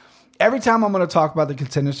now. Every time I'm going to talk about the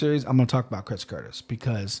Contender Series, I'm going to talk about Chris Curtis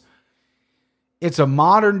because it's a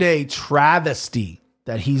modern day travesty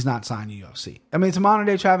that he's not signed to UFC. I mean, it's a modern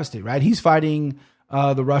day travesty, right? He's fighting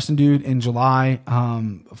the Russian dude in July.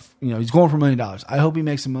 He's going for $1 million. I hope he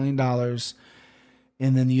makes $1 million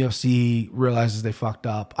and then the UFC realizes they fucked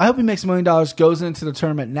up. I hope he makes $1 million, goes into the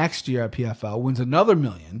tournament next year at PFL, wins another $1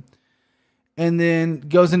 million, and then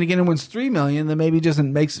goes in again and wins $3 million, then maybe just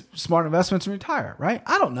makes smart investments and retire, right?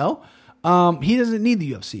 I don't know. He doesn't need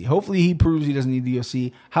the UFC. Hopefully he proves he doesn't need the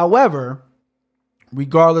UFC. However,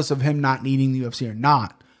 regardless of him not needing the UFC or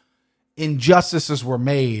not, injustices were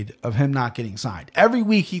made of him not getting signed. Every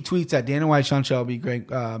week he tweets at Dana White, Sean Shelby, Greg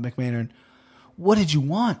McMahon, what did you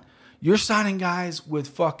want? You're signing guys with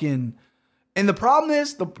fucking... And the problem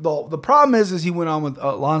is, the problem is he went on with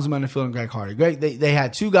Alonzo Menifield and Greg Hardy. They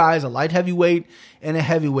had 2 guys, a light heavyweight and a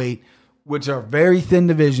heavyweight, which are very thin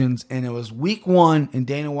divisions, and it was week 1, and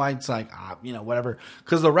Dana White's like, whatever.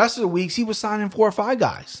 Because the rest of the weeks, he was signing 4 or 5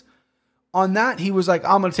 guys. On that, he was like,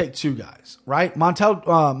 I'm going to take 2 guys, right?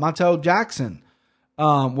 Montel Jackson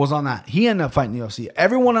was on that. He ended up fighting the UFC.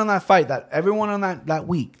 Everyone on that fight, everyone on that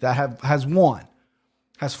week that has won,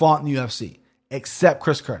 has fought in the UFC, except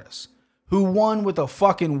Chris Curtis, who won with a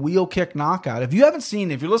fucking wheel kick knockout. If you haven't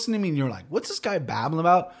seen it, if you're listening to me and you're like, what's this guy babbling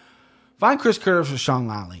about? Find Chris Curtis or Sean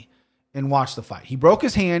Lally and watch the fight. He broke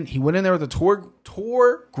his hand. He went in there with a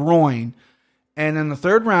tore groin. And in the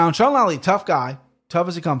third round, Sean Lally, tough guy, tough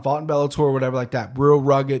as he come, fought in Bellator or whatever like that. Real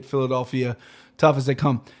rugged, Philadelphia, tough as they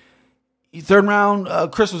come. Third round,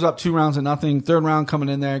 Chris was up 2-0. Third round coming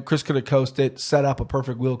in there, Chris could have coasted, set up a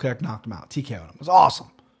perfect wheel kick, knocked him out, TKO'd him. It was awesome.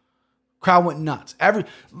 Crowd went nuts.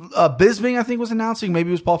 Bisping, I think, was announcing. Maybe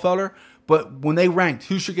it was Paul Felder. But when they ranked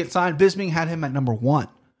who should get signed, Bisping had him at number 1.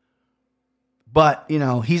 But,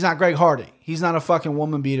 he's not Greg Hardy. He's not a fucking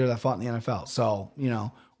woman beater that fought in the NFL. So,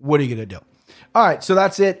 what are you going to do? All right, so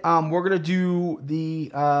that's it. We're going to do the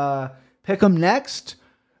pick'em next.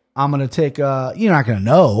 I'm going to take you're not going to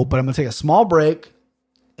know, but I'm going to take a small break.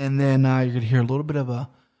 And then you're going to hear a little bit of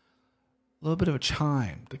a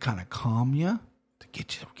chime to kind of calm you.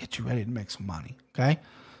 Get you ready to make some money, okay?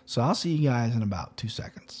 So I'll see you guys in about 2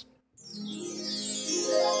 seconds.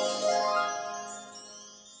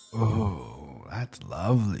 Oh, that's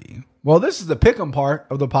lovely. Well, this is the pick'em part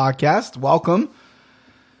of the podcast. Welcome.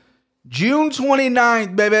 June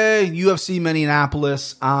 29th, baby. UFC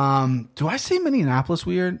Minneapolis. Do I say Minneapolis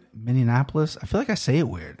weird? Minneapolis? I feel like I say it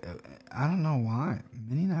weird. I don't know why.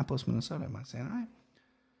 Minneapolis, Minnesota. Am I saying it right?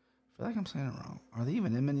 I feel like I'm saying it wrong. Are they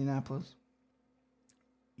even in Minneapolis?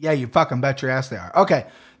 Yeah, you fucking bet your ass they are. Okay,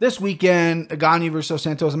 this weekend, Ngannou versus Dos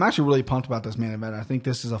Santos. I'm actually really pumped about this main event. I think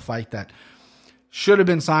this is a fight that should have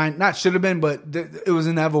been signed. Not should have been, but it was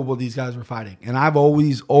inevitable these guys were fighting. And I've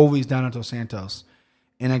always done it Dos Santos.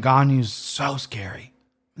 And Ngannou's so scary.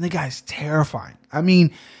 And the guy's terrifying. I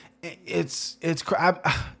mean, it's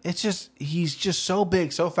just, he's just so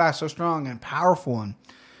big, so fast, so strong, and powerful. And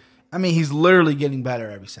I mean, he's literally getting better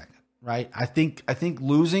every second, right? I think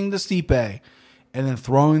losing to Stipe and then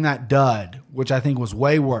throwing that dud, which I think was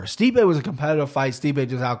way worse. Stipe was a competitive fight. Stipe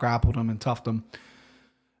just out-grappled him and toughed him.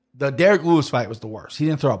 The Derek Lewis fight was the worst. He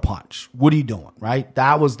didn't throw a punch. What are you doing, right?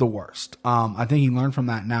 That was the worst. I think he learned from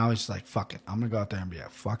that. Now he's like, fuck it. I'm going to go out there and be a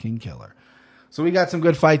fucking killer. So we got some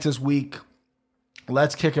good fights this week.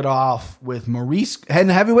 Let's kick it off with Maurice, head in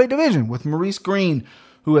the heavyweight division, with Maurice Green,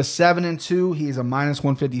 who is 7-2. He's a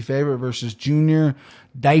 -150 favorite versus Junior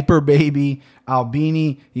Diaper Baby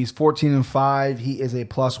Albini. He's 14-5. He is a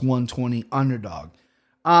 +120 underdog.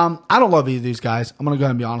 I don't love either of these guys. I'm going to go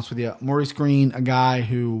ahead and be honest with you. Maurice Green, a guy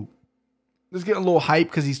who is getting a little hype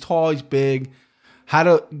because he's tall, he's big, had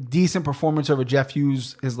a decent performance over Jeff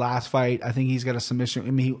Hughes his last fight. I think he's got a submission.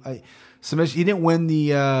 I mean, he didn't win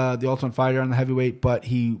the Ultimate Fighter on the heavyweight, but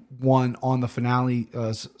he won on the finale,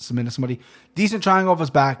 submitted somebody. Decent triangle off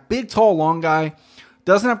his back. Big, tall, long guy.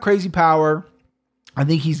 Doesn't have crazy power. I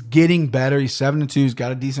think he's getting better. He's 7-2. He's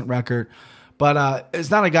got a decent record. But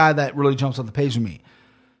it's not a guy that really jumps off the page with me.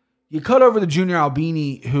 You cut over the Junior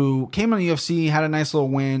Albini, who came on the UFC, had a nice little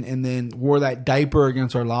win, and then wore that diaper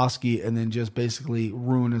against Arlovsky, and then just basically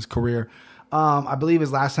ruined his career. I believe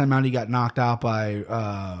his last time out, he got knocked out by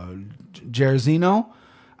Jairzinho.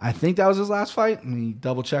 I think that was his last fight. Let me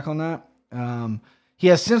double check on that. He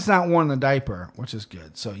has since not worn the diaper, which is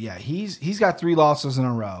good. So yeah, he's got 3 losses in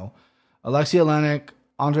a row. Alexei Oleinik,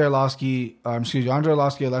 Andrei Arlovsky,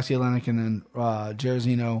 Alexei Oleinik, and then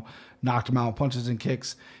Jairzinho knocked him out with punches and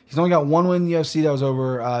kicks. He's only got 1 win in the UFC. That was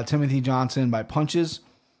over Timothy Johnson by punches.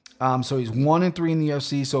 So he's 1-3 in the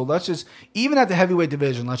UFC. So let's just, even at the heavyweight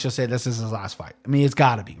division, let's just say this is his last fight. I mean, it's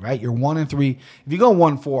got to be, right? You're 1-3. If you go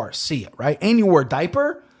 1-4, see it, right? And you wear a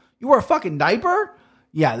diaper? You wear a fucking diaper?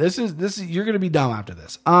 Yeah, this is you're going to be dumb after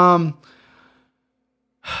this.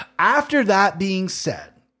 After that being said,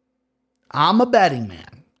 I'm a betting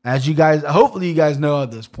man. As you guys, hopefully you guys know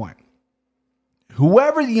at this point.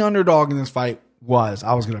 Whoever the underdog in this fight was,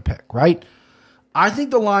 I was going to pick, right? I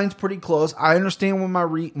think the line's pretty close. I understand when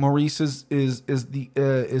Maurice is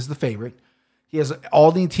the favorite. He has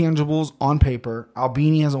all the intangibles on paper.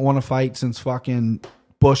 Albini hasn't won a fight since fucking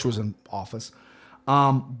Bush was in office.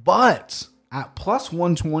 But at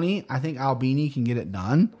 +120, I think Albini can get it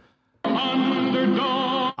done.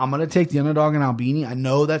 I'm going to take the underdog in Albini. I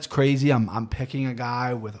know that's crazy. I'm picking a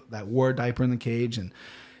guy with that wore a diaper in the cage and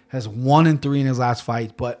has 1-3 in his last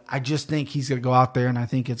fight, but I just think he's going to go out there, and I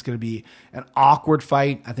think it's going to be an awkward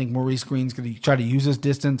fight. I think Maurice Green's going to try to use his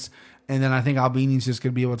distance. And then I think Albini's just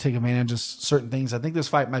going to be able to take advantage of certain things. I think this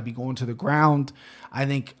fight might be going to the ground. I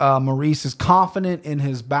think Maurice is confident in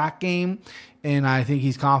his back game, and I think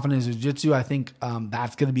he's confident in his jiu-jitsu. I think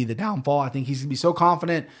that's going to be the downfall. I think he's going to be so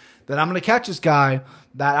confident that I'm going to catch this guy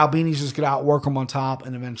that Albini's just going to outwork him on top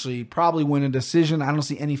and eventually probably win a decision. I don't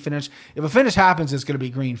see any finish. If a finish happens, it's going to be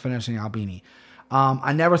Green finishing Albini.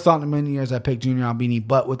 I never thought in a million years I'd pick Junior Albini,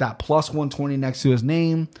 but with that plus 120 next to his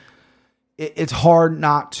name, it's hard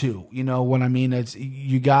not to. You know what I mean? It's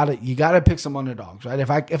you gotta pick some underdogs, right?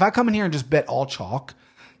 If I come in here and just bet all chalk,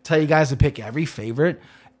 tell you guys to pick every favorite,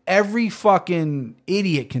 every fucking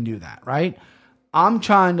idiot can do that, right? I'm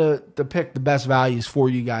trying to pick the best values for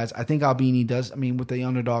you guys. I think Albini does. I mean, with the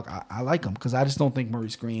underdog, I like him because I just don't think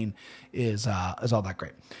Maurice Green is all that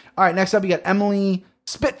great. All right, next up, you got Emily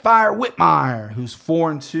Spitfire Whitmire, who's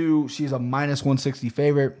 4-2. She's a minus 160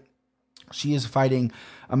 favorite. She is fighting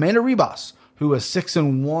Amanda Ribas, who is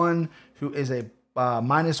 6-1, who is a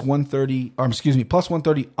minus 130, or excuse me, plus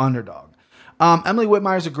 130 underdog. Emily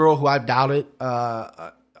Whitmire is a girl who I've doubted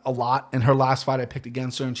a lot. In her last fight, I picked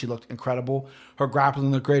against her, and she looked incredible. Her grappling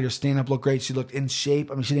looked great. Her stand-up looked great. She looked in shape.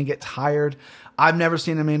 I mean, she didn't get tired. I've never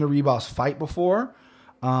seen Amanda Ribas fight before.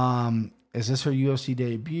 Is this her UFC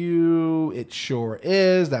debut? It sure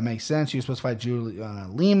is. That makes sense. She was supposed to fight Juliana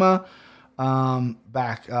Lima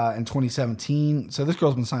back in 2017. So this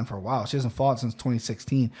girl's been signed for a while. She hasn't fought since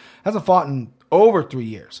 2016. Hasn't fought in over 3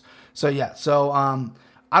 years. So yeah. So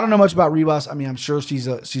I don't know much about Ribas. I mean, I'm sure she's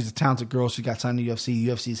a talented girl. She got signed to UFC.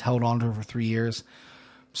 UFC's held on to her for 3 years.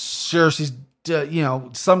 Sure, she's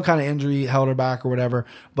some kind of injury held her back or whatever.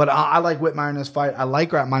 But I like Whitmire in this fight. I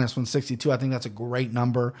like her at minus 162. I think that's a great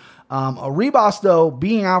number. Ribas, though,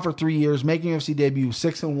 being out for 3 years, making UFC debut,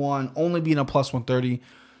 6-1, only being a plus 130.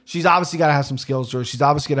 She's obviously got to have some skills to her. She's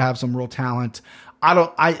obviously got to have some real talent.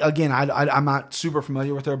 I'm not super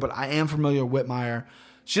familiar with her, but I am familiar with Whitmire.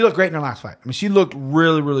 She looked great in her last fight. I mean, she looked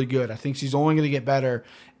really, really good. I think she's only going to get better,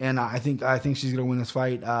 and I think she's going to win this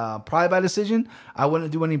fight probably by decision. I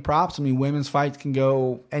wouldn't do any props. I mean, women's fights can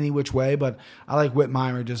go any which way, but I like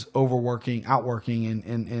Whitmire just outworking,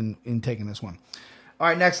 and taking this one. All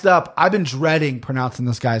right, next up, I've been dreading pronouncing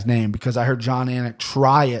this guy's name because I heard John Anik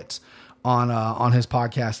try it on his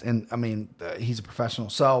podcast, and I mean, he's a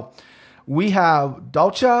professional. So we have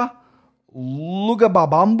Dalcha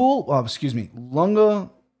Lungababambul, Lunga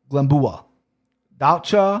Glambua.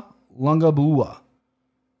 Dalcha Lungabua.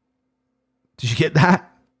 Did you get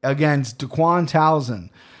that? Against Daquan Townsend.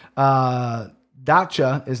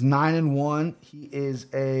 Dacha is 9-1. He is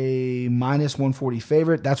a minus 140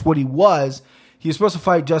 favorite. That's what he was. He was supposed to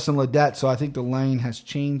fight Justin Ledette, so I think the lane has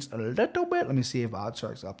changed a little bit. Let me see if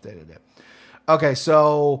OddsShark's updated it. Okay,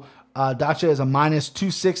 so Dacha is a minus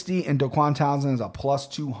 260, and Daquan Townsend is a plus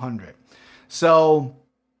 200. So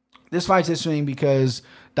this fight's interesting because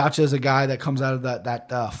Dacha is a guy that comes out of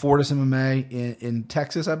that Fortis MMA in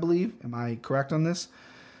Texas, I believe. Am I correct on this?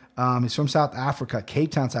 He's from South Africa,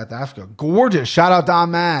 Cape Town, South Africa. Gorgeous. Shout out Don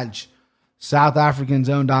Madge. South African's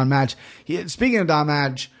own Don Madge. Speaking of Don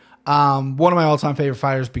Madge, one of my all-time favorite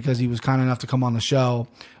fighters because he was kind enough to come on the show.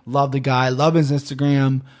 Love the guy. Love his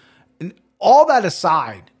Instagram. And all that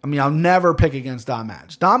aside, I mean, I'll never pick against Don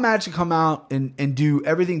Madge. Don Madge should come out and do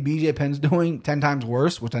everything BJ Penn's doing 10 times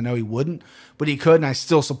worse, which I know he wouldn't, but he could, and I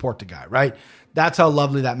still support the guy, right? That's how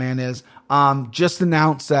lovely that man is. Just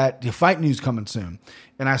announced that the fight news coming soon.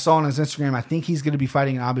 And I saw on his Instagram, I think he's going to be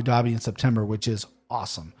fighting in Abu Dhabi in September, which is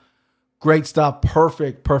awesome. Great stuff.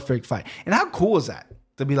 Perfect fight. And how cool is that?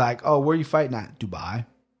 To be like, oh, where are you fighting at? Dubai.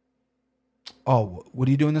 Oh, what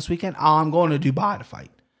are you doing this weekend? Oh, I'm going to Dubai to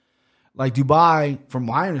fight. Like Dubai, from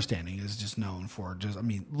my understanding, is just known for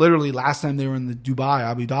literally last time they were in the Dubai,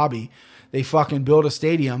 Abu Dhabi, they fucking built a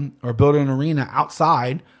stadium or built an arena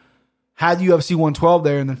outside, had UFC 112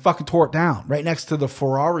 there, and then fucking tore it down right next to the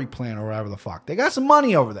Ferrari plant or whatever the fuck. They got some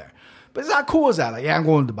money over there. But it's not cool as that. Like, yeah, I'm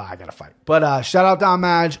going to Dubai. I got to fight. But shout out Don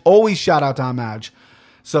Madge. Always shout out Don Madge.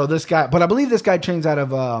 So this guy, but I believe this guy trains out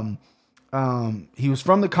of, he was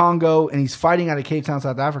from the Congo and he's fighting out of Cape Town,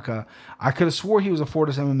 South Africa. I could have swore he was a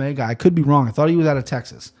Fortis MMA guy. I could be wrong. I thought he was out of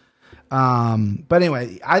Texas. But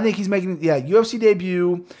anyway, I think he's making, UFC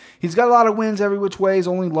debut. He's got a lot of wins every which way. His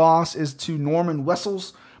only loss is to Norman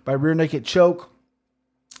Wessels by rear naked choke.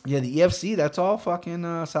 Yeah, the EFC, that's all fucking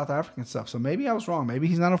South African stuff. So maybe I was wrong. Maybe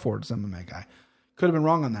he's not a Fortis MMA guy. Could have been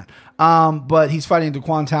wrong on that. But he's fighting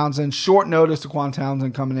Daquan Townsend. Short notice, Daquan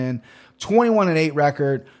Townsend coming in. 21-8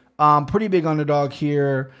 record. Pretty big underdog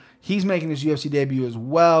here. He's making his UFC debut as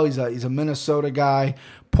well. He's a Minnesota guy.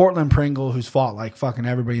 Portland Pringle, who's fought like fucking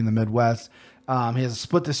everybody in the Midwest. He has a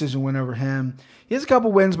split decision win over him. He has a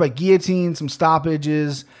couple wins by guillotine, some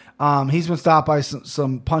stoppages. He's been stopped by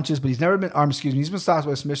some punches, but he's been stopped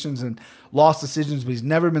by submissions and lost decisions, but he's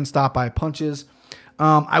never been stopped by punches.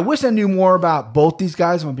 I wish I knew more about both these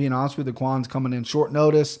guys. If I'm being honest with you, Kwan's coming in short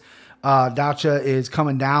notice. Dacha is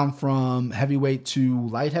coming down from heavyweight to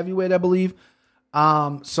light heavyweight, I believe.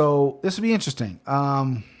 So this will be interesting. I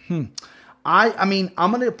mean,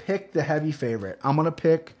 I'm going to pick the heavy favorite. I'm going to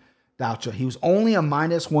pick Dacha. He was only a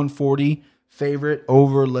minus 140 favorite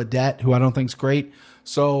over Ledet, who I don't think is great.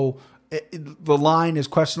 So the line is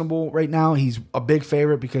questionable right now. He's a big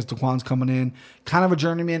favorite because Daquan's coming in. Kind of a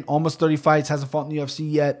journeyman, almost 30 fights, hasn't fought in the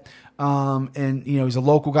UFC yet. And, he's a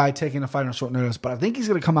local guy taking a fight on short notice. But I think he's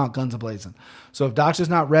going to come out guns a-blazing. So if Dacha's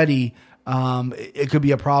not ready, it could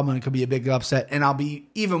be a problem. It could be a big upset. And I'll be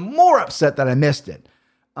even more upset that I missed it.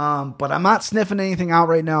 But I'm not sniffing anything out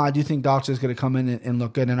right now. I do think Dacha is going to come in and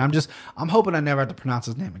look good. And I'm hoping I never have to pronounce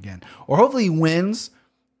his name again. Or hopefully he wins.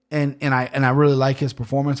 And I really like his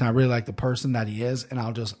performance, and I really like the person that he is, and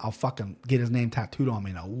I'll fucking get his name tattooed on me,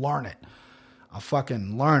 and I'll learn it. I'll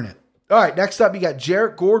fucking learn it. All right, next up, you got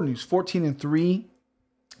Jarrett Gordon, who's 14-3.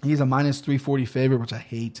 He's a minus 340 favorite, which I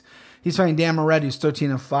hate. He's fighting Dan Moret, who's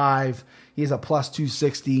 13-5. He's a plus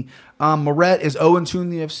 260. Moret is 0-2 in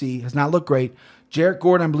the UFC, has not looked great. Jarrett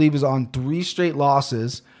Gordon, I believe, is on 3 straight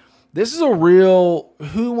losses. This is a real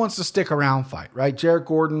who wants to stick around fight, right? Jarrett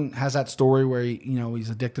Gordon has that story where he's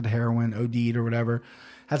addicted to heroin, OD'd or whatever,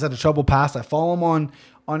 has had a troubled past. I follow him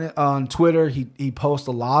on Twitter. He posts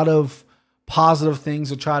a lot of positive things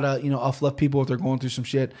to try to uplift people if they're going through some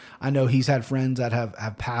shit. I know he's had friends that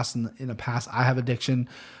have passed in the past. I have addiction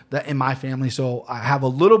that in my family, so I have a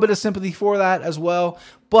little bit of sympathy for that as well.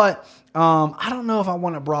 But I don't know if I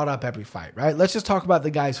want it brought up every fight, right? Let's just talk about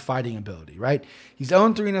the guy's fighting ability, right? He's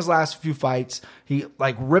 0-3 in his last few fights. He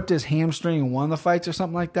ripped his hamstring in one of the fights or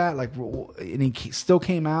something like that. And he still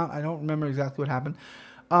came out. I don't remember exactly what happened.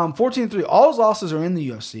 14-3. All his losses are in the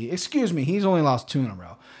UFC. Excuse me, he's only lost 2 in a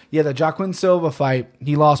row. Yeah, the Joaquin Silva fight,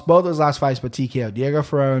 he lost both his last fights, but TKO. Diego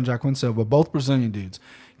Ferreira and Joaquin Silva, both Brazilian dudes,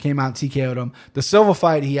 came out and TKO'd him. The Silva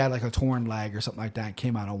fight, he had a torn leg or something like that,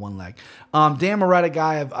 came out on one leg. Dan Moret, a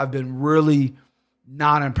guy I've been really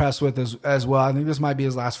not impressed with as well. I think this might be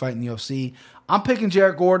his last fight in the UFC. I'm picking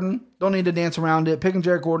Jarrett Gordon. Don't need to dance around it. Picking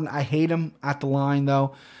Jarrett Gordon. I hate him at the line,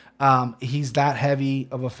 though. He's that heavy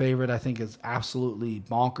of a favorite. I think is absolutely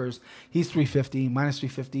bonkers. He's 350, minus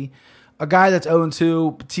 350. A guy that's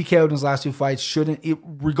 0-2, TKO'd in his last 2 fights,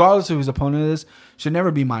 regardless of who his opponent is, should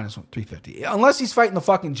never be minus 350. Unless he's fighting the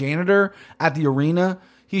fucking janitor at the arena,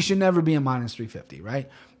 he should never be a minus 350, right?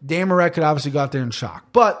 Dan Moret could obviously go out there and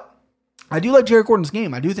shock. But I do like Jarrett Gordon's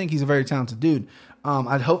game. I do think he's a very talented dude.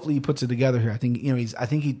 Hopefully he puts it together here. I think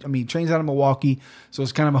he trains out of Milwaukee, so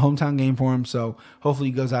it's kind of a hometown game for him. So hopefully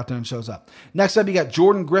he goes out there and shows up. Next up, you got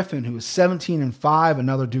Jordan Griffin, who is 17-5,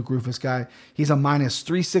 another Duke Roufus guy. He's a minus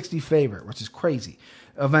 360 favorite, which is crazy.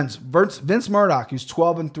 Vince Murdoch, who's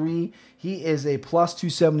 12-3. He is a plus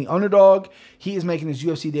 270 underdog. He is making his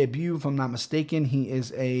UFC debut, if I'm not mistaken. He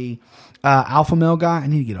is a alpha male guy. I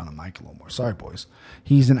need to get on the mic a little more. Sorry, boys.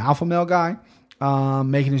 He's an alpha male guy.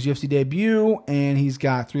 Making his UFC debut, and he's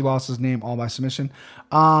got 3 losses named all by submission.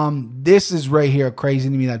 This is right here crazy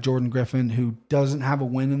to me that Jordan Griffin, who doesn't have a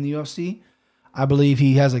win in the UFC, I believe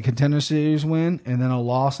he has a Contender Series win and then a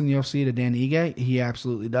loss in the UFC to Dan Ige. He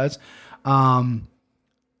absolutely does.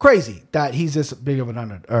 Crazy that he's this big of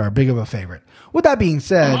a favorite. With that being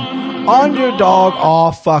said, underdog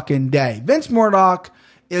all fucking day. Vince Murdoch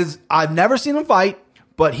I've never seen him fight.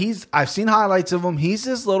 But I've seen highlights of him. He's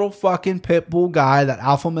this little fucking pit bull guy that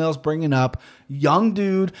Alpha Male's bringing up. Young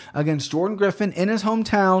dude against Jordan Griffin in his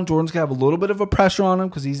hometown. Jordan's going to have a little bit of a pressure on him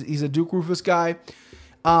because he's a Duke Roufus guy.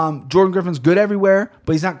 Jordan Griffin's good everywhere,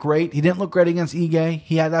 but he's not great. He didn't look great against Ige.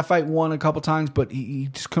 He had that fight won a couple times, but he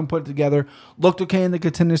just couldn't put it together. Looked okay in the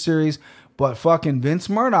Contender Series, but fucking Vince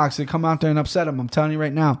Murdoch's going to come out there and upset him. I'm telling you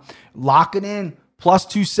right now. Lock it in. Plus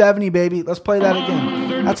 270, baby. Let's play that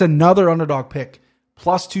again. That's another underdog pick.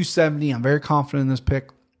 Plus 270. I'm very confident in this pick.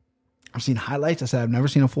 I've seen highlights. I said I've never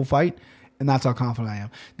seen a full fight, and that's how confident I am.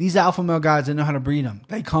 These alpha male guys, they know how to breed them.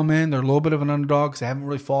 They come in, they're a little bit of an underdog because they haven't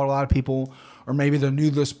really fought a lot of people, or maybe they're new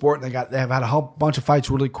to the sport. They have had a whole bunch of fights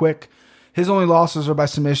really quick. His only losses are by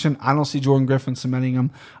submission. I don't see Jordan Griffin submitting him.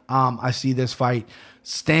 I see this fight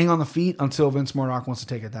staying on the feet until Vince Murdoch wants to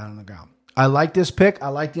take it down on the ground. I like this pick. I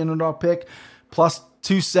like the underdog pick. Plus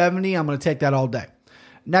 270. I'm going to take that all day.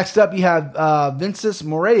 Next up, you have Vincius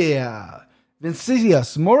Moreira,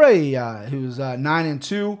 who's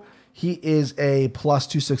 9-2. He is a plus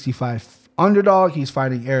 265 underdog. He's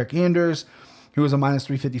fighting Eric Anders. who was a minus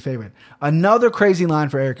 350 favorite. Another crazy line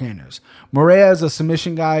for Eric Anders. Morea is a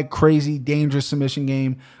submission guy, crazy, dangerous submission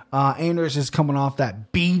game. Anders is coming off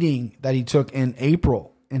that beating that he took in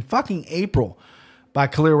fucking April by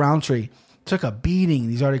Khalil Roundtree. Took a beating.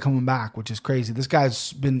 He's already coming back, which is crazy. This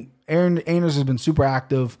guy's Anders has been super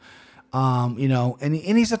active. And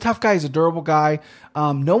he's a tough guy. He's a durable guy.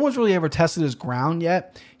 No one's really ever tested his ground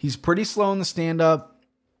yet. He's pretty slow in the stand-up.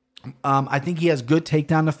 I think he has good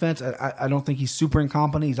takedown defense. I don't think he's super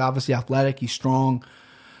incompetent. He's obviously athletic. He's strong.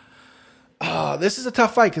 This is a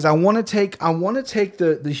tough fight because I want to take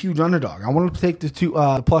the huge underdog. I want to take the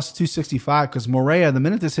plus 265 because Morea, the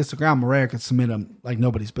minute this hits the ground, Morea could submit him like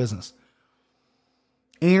nobody's business.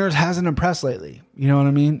 Anders hasn't impressed lately. You know what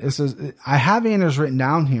I mean? I have Anders written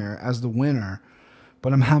down here as the winner,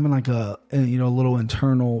 but I'm having like a little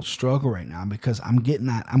internal struggle right now because I'm getting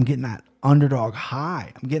that underdog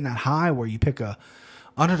high. I'm getting that high where you pick a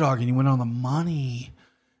underdog and you win on the money.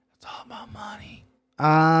 It's all about money.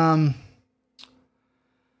 I'm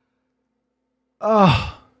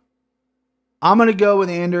gonna go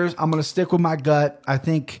with Anders. I'm gonna stick with my gut. I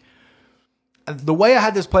think the way I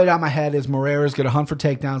had this played out in my head is Moreira's going to hunt for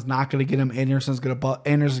takedowns, not going to get him. Anders is going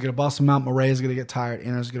to bust him out. Moreira's going to get tired.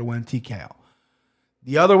 Anders is going to win TKO.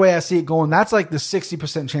 The other way I see it going, that's like the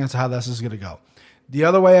 60% chance of how this is going to go. The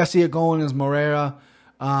other way I see it going is Moreira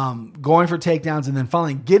going for takedowns and then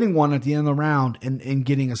finally getting one at the end of the round and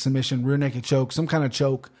getting a submission, rear naked choke, some kind of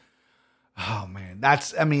choke. Oh man, I'm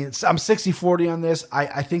 60-40 on this.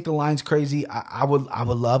 I think the line's crazy. I would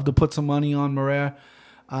love to put some money on Moreira.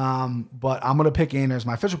 But I'm going to pick Anders.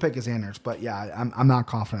 My official pick is Anders, but yeah, I'm not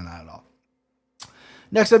confident in that at all.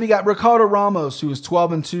 Next up, you got Ricardo Ramos, who is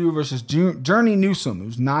 12-2 versus Journey Newsom,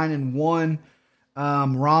 who's 9-1.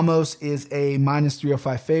 Ramos is a minus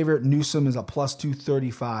 305 favorite. Newsom is a plus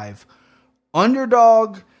 235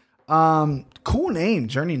 underdog. Cool name,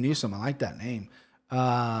 Journey Newsom. I like that name.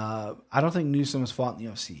 I don't think Newsom has fought in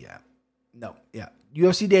the UFC yet. No, yeah.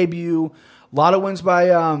 UFC debut. A lot of wins by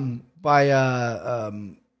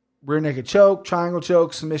rear naked choke, triangle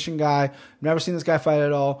choke, submission guy. Never seen this guy fight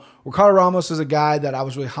at all. Ricardo Ramos is a guy that I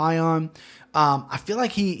was really high on. I feel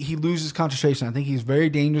like he loses concentration. I think he's very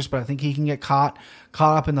dangerous, but I think he can get caught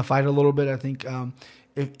up in the fight a little bit. I think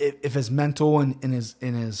if his mental and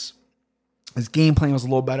his game plan was a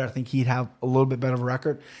little better, I think he'd have a little bit better of a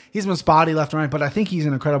record. He's been spotty left and right, but I think he's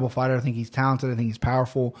an incredible fighter. I think he's talented. I think he's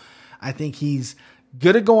powerful. I think he's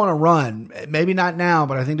good at going on a run. Maybe not now,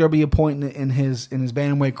 but I think there'll be a point in his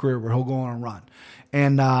bantamweight career where he'll go on a run.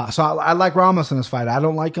 And so I like Ramos in this fight. I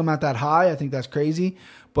don't like him at that high. I think that's crazy.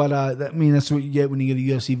 But that's what you get when you get a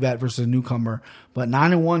UFC vet versus a newcomer. But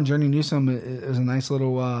 9-1, Journey Newsom is a nice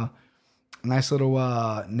little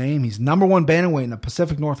name. He's number one bantamweight in the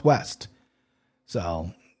Pacific Northwest.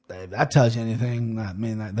 So if that tells you anything,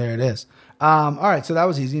 there it is. All right, so that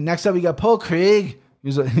was easy. Next up, we got Paul Craig.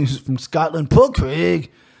 He's from Scotland. Paul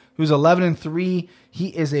Craig, who's 11-3. He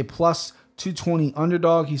is a plus 220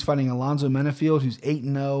 underdog. He's fighting Alonzo Menefield, who's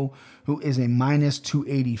 8-0, who is a minus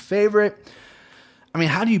 280 favorite. I mean,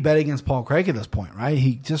 how do you bet against Paul Craig at this point, right?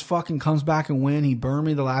 He just fucking comes back and win. He burned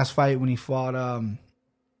me the last fight when he fought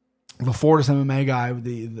the Fortis MMA guy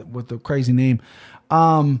with the crazy name.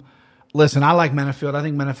 Listen, I like Menefield. I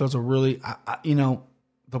think Menefield's a really,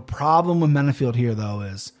 the problem with Menefield here though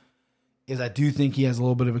is I do think he has a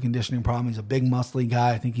little bit of a conditioning problem. He's a big, muscly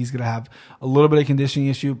guy. I think he's going to have a little bit of conditioning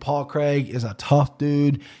issue. Paul Craig is a tough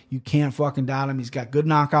dude. You can't fucking doubt him. He's got good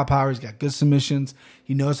knockout power. He's got good submissions.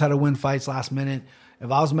 He knows how to win fights last minute. If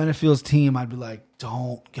I was Menefield's team, I'd be like,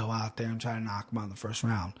 don't go out there and try to knock him out in the first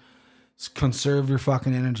round. Just conserve your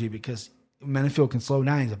fucking energy because Menefield can slow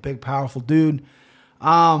down. He's a big, powerful dude.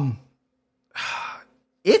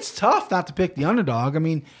 It's tough not to pick the underdog. I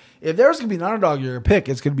mean, if there's going to be an underdog you're going to pick,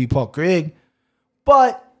 it's going to be Paul Craig.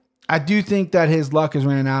 But I do think that his luck has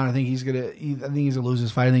ran out. I think he's going to lose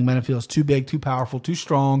this fight. I think Menefield's too big, too powerful, too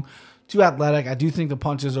strong, too athletic. I do think the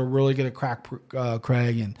punches are really going to crack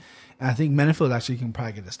Craig. And I think Menefield actually can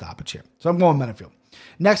probably get a stoppage here. So I'm going Menefield.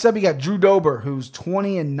 Next up, you got Drew Dober, who's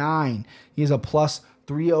 20-9. He's a plus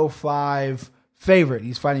 305 favorite.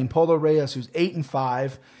 He's fighting Polo Reyes, who's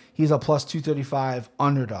 8-5. He's a plus 235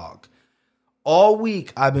 underdog. All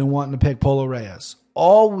week, I've been wanting to pick Polo Reyes.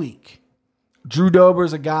 All week. Drew Dober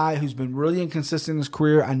is a guy who's been really inconsistent in his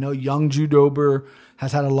career. I know young Drew Dober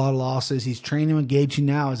has had a lot of losses. He's training with Gaethje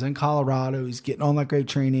now. He's in Colorado. He's getting all that great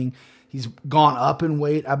training. He's gone up in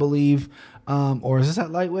weight, I believe. Or is this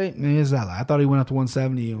at lightweight? Maybe it's that light. I thought he went up to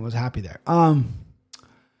 170 and was happy there.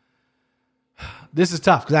 This is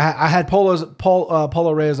tough because I had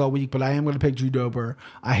Polo Reyes all week, but I am going to pick Drew Dober.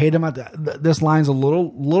 I hate him this line's a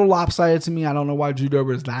little lopsided to me. I don't know why Drew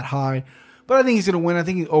Dober is that high, but I think he's going to win. I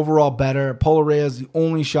think he's overall better. Polo Reyes, the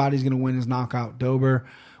only shot he's going to win is knockout Dober,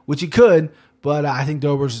 which he could, but I think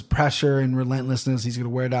Dober's pressure and relentlessness, he's going to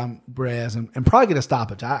wear down Reyes and probably get a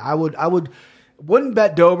stoppage. I wouldn't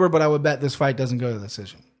bet Dober, but I would bet this fight doesn't go to the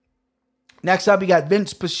decision. Next up, you got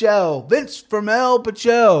Vince Pichel. Vince Firmel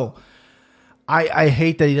Pichel. I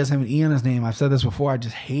hate that he doesn't have an E on his name. I've said this before. I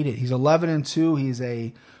just hate it. He's 11-2. He's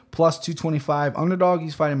a plus 225 underdog.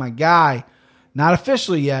 He's fighting my guy. Not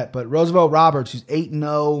officially yet, but Roosevelt Roberts, who's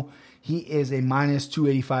 8-0. He is a minus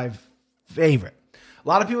 285 favorite. A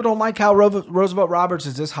lot of people don't like how Roosevelt Roberts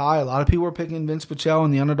is this high. A lot of people are picking Vince Pichel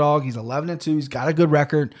in the underdog. He's 11-2. He's got a good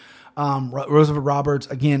record. Roosevelt Roberts,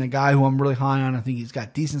 again, a guy who I'm really high on. I think he's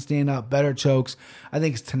got decent stand-up, better chokes. I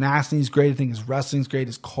think his tenacity is great. I think his wrestling's great.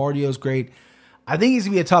 His cardio is great. I think he's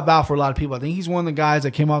going to be a tough out for a lot of people. I think he's one of the guys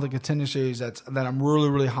that came off the Contender Series that I'm really,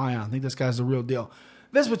 really high on. I think this guy's the real deal.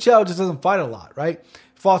 Vince Pichel just doesn't fight a lot, right?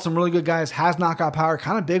 Fought some really good guys, has knockout power,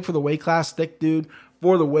 kind of big for the weight class, thick dude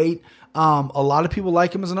for the weight. A lot of people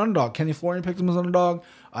like him as an underdog. Kenny Florian picked him as an underdog.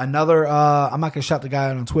 Another, I'm not going to shout the guy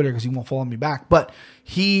out on Twitter because he won't follow me back, but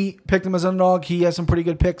he picked him as an underdog. He has some pretty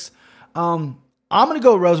good picks. I'm going to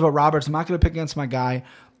go Roosevelt Roberts. I'm not going to pick against my guy.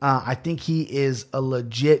 I think he is a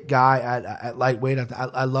legit guy at lightweight.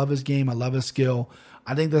 I love his game. I love his skill.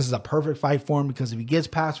 I think this is a perfect fight for him because if he gets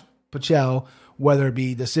past Pichel, whether it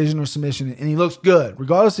be decision or submission, and he looks good,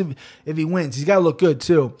 regardless if he wins, he's got to look good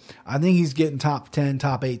too. I think he's getting top 10,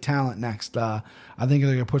 top 8 talent next. I think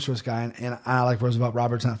they're going to push this guy, and I like Roosevelt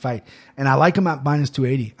Roberts in that fight. And I like him at minus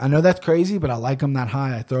 280. I know that's crazy, but I like him that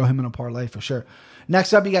high. I throw him in a parlay for sure.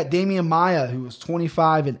 Next up, you got Damian Maia, who was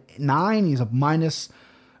 25-9. He's a minus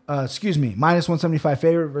 175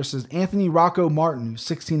 favorite versus Anthony Rocco Martin, who's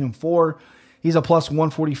 16-4. He's a plus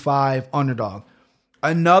 145 underdog.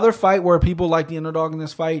 Another fight where people like the underdog in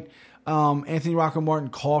this fight. Anthony Rocco Martin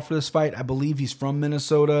called for this fight. I believe he's from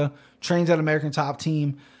Minnesota, trains at American Top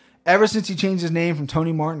Team. Ever since he changed his name from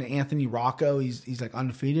Tony Martin to Anthony Rocco, he's like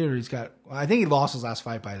undefeated, or I think he lost his last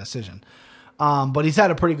fight by decision. But he's had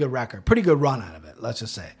a pretty good record, pretty good run out of it, let's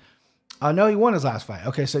just say. No, he won his last fight.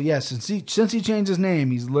 Okay, so yes, since he changed his name,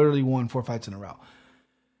 he's literally won 4 fights in a row.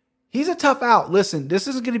 He's a tough out. Listen, this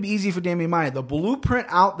isn't going to be easy for Damian Maia. The blueprint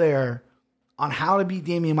out there on how to beat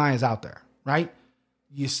Damian Maia is out there, right?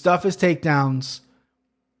 You stuff his takedowns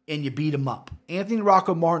and you beat him up. Anthony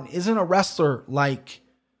Rocco Martin isn't a wrestler like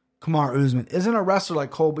Kamaru Usman, isn't a wrestler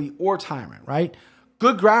like Colby or Tyron, right?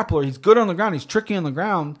 Good grappler. He's good on the ground. He's tricky on the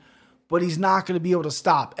ground, but he's not going to be able to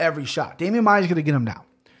stop every shot. Damian Maia is going to get him down.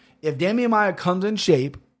 If Damian Maia comes in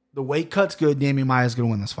shape, the weight cut's good, Damian Maia is going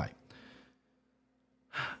to win this fight.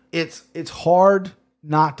 It's hard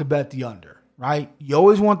not to bet the under, right? You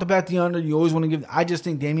always want to bet the under. You always want to give. I just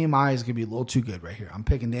think Damian Maia is going to be a little too good right here. I'm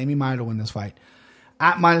picking Damian Maia to win this fight.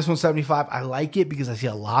 At minus 175, I like it because I see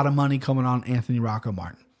a lot of money coming on Anthony Rocco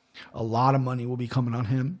Martin. A lot of money will be coming on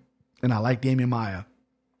him, and I like Damian Maia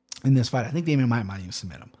in this fight. I think Damian Maia might even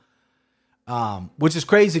submit him, which is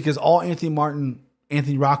crazy because all Anthony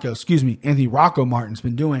Rocco Martin's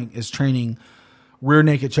been doing is training rear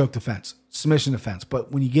naked choke defense, submission defense.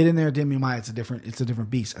 But when you get in there, Damian Maia, it's a different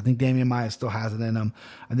beast. I think Damian Maia still has it in him.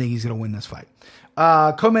 I think he's going to win this fight.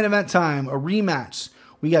 Co-main event time, a rematch.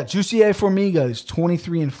 We got Jussier Formiga, who's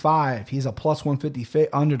 23-5. He's a plus 150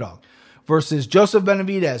 underdog. Versus Joseph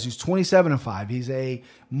Benavidez, who's 27-5. He's a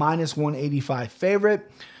minus 185 favorite.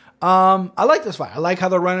 I like this fight. I like how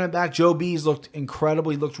they're running it back. Joe B's looked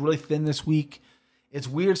incredible. He looked really thin this week. It's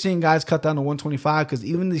weird seeing guys cut down to 125 because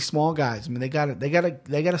even these small guys, I mean, they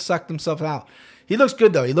gotta suck themselves out. He looks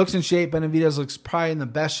good though. He looks in shape. Benavidez looks probably in the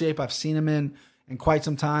best shape I've seen him in quite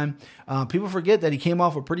some time. People forget that he came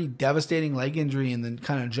off a pretty devastating leg injury and then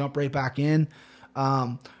kind of jumped right back in.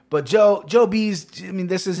 But Joe B's, I mean,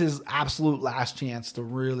 this is his absolute last chance to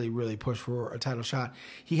really, really push for a title shot.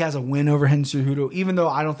 He has a win over Hen Cejudo. Even though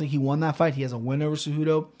I don't think he won that fight, he has a win over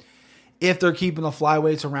Cejudo. If they're keeping the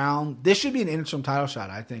flyweights around, this should be an interim title shot,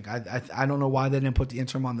 I think. I don't know why they didn't put the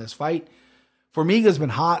interim on this fight. Formiga's been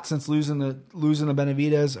hot since losing to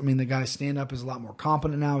Benavidez. I mean, the guy's stand-up is a lot more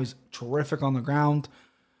competent now. He's terrific on the ground.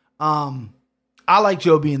 I like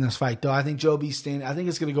Joe B in this fight, though. I think Joe B's I think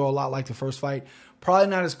it's going to go a lot like the first fight. Probably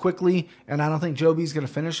not as quickly, and I don't think Joe B's going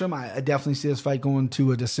to finish him. I definitely see this fight going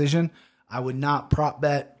to a decision. I would not prop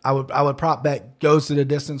bet. I would prop bet goes to the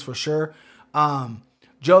distance for sure.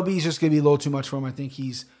 Joe B's just going to be a little too much for him. I think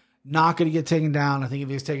he's not going to get taken down. I think if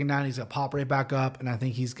he's taken down, he's going to pop right back up, and I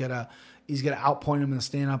think he's going to outpoint him in the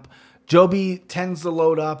stand-up. Joe B tends to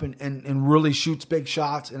load up and really shoots big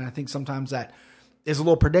shots, and I think sometimes that is a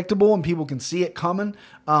little predictable and people can see it coming.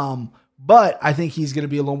 But I think he's going to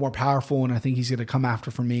be a little more powerful, and I think he's going to come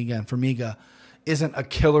after Formiga. And Formiga isn't a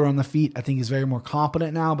killer on the feet. I think he's very more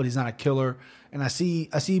competent now, but he's not a killer. And I see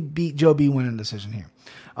beat Joe B winning decision here.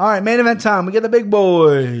 All right, main event time. We get the big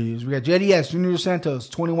boys. We got JDS, Junior Dos Santos,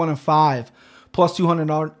 21-5, plus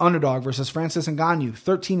 200 underdog versus Francis Ngannou,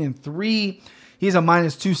 13-3. He's a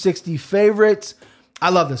minus 260 favorite. I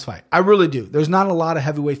love this fight. I really do. There's not a lot of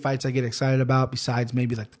heavyweight fights I get excited about besides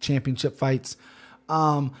maybe like the championship fights.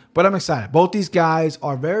 But I'm excited. Both these guys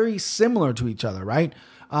are very similar to each other, right?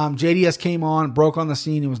 JDS came on, broke on the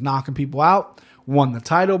scene, and was knocking people out. Won the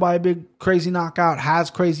title by a big, crazy knockout. Has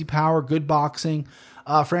crazy power, good boxing.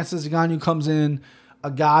 Francis Ngannou comes in, a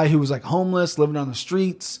guy who was like homeless, living on the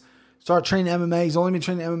streets. Started training MMA. He's only been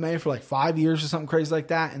training MMA for like 5 years or something crazy like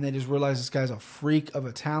that. And they just realized this guy's a freak of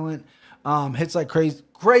a talent. Hits like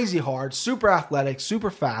crazy hard, super athletic, super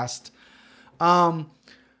fast. That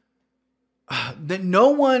no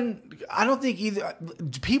one, I don't think either.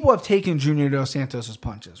 People have taken Junior Dos Santos'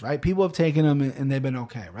 punches, right? People have taken them and they've been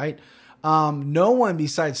okay, right? No one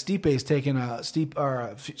besides Stipe has taken a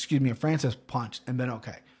Francis punch and been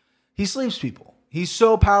okay. He sleeps people. He's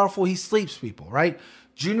so powerful. He sleeps people, right?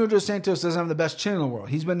 Junior Dos Santos doesn't have the best chin in the world.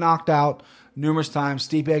 He's been knocked out numerous times.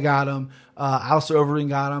 Stipe got him. Alistair Overeem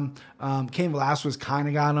got him. Cain Velasquez kind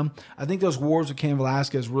of got him. I think those wars with Cain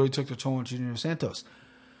Velasquez really took their toll on Junior Dos Santos.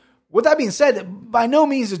 With that being said, by no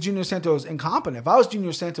means is Junior Santos incompetent. If I was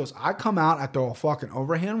Junior Santos, I'd come out, I'd throw a fucking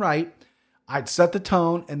overhand right, I'd set the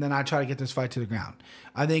tone, and then I'd try to get this fight to the ground.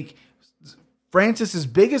 I think Francis's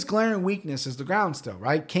biggest glaring weakness is the ground still,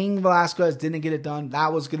 right? Cain Velasquez didn't get it done.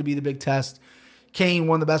 That was going to be the big test. Cain,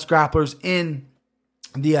 one of the best grapplers in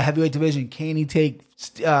the heavyweight division. Can he take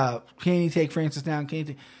Francis down?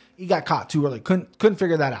 He got caught too early. Couldn't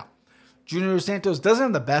figure that out. Junior Dos Santos doesn't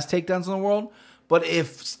have the best takedowns in the world, but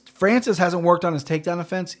if Francis hasn't worked on his takedown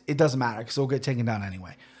offense, it doesn't matter because he'll get taken down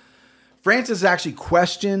anyway. Francis actually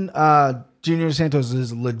questioned Junior Dos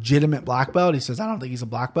Santos' legitimate black belt. He says, I don't think he's a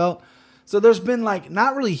black belt. So there's been like,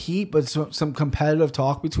 not really heat, but some competitive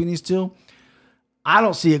talk between these two. I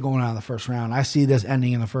don't see it going out in the first round. I see this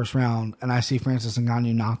ending in the first round, and I see Francis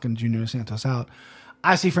Ngannou knocking Junior Dos Santos out.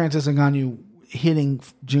 I see Francis Ngannou hitting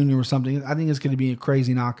Junior or something. I think it's going to be a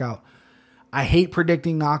crazy knockout. I hate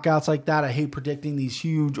predicting knockouts like that. I hate predicting these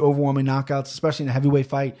huge, overwhelming knockouts, especially in a heavyweight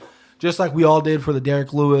fight, just like we all did for the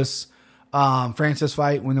Derek Lewis Francis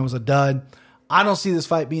fight when there was a dud. I don't see this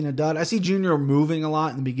fight being a dud. I see Junior moving a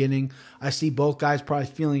lot in the beginning. I see both guys probably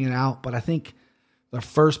feeling it out, but I think the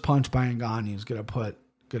first punch by Ngannou is gonna put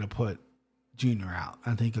Junior out.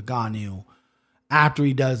 I think Ngannou, after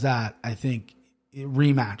he does that, I think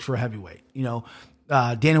rematch for heavyweight. You know,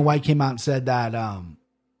 Dana White came out and said that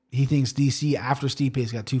he thinks DC after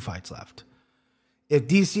Stipe's got 2 fights left. If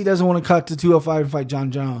DC doesn't want to cut to 205 and fight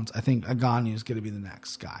John Jones, I think Ngannou is going to be the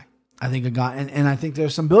next guy. I think and I think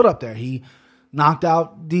there's some build up there. He knocked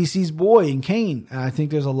out DC's boy in Cain, and I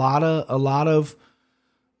think there's a lot of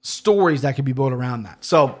stories that could be built around that.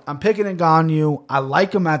 So I'm picking Ngannou. I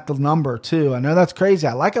like him at the number too. I know that's crazy.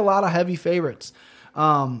 I like a lot of heavy favorites.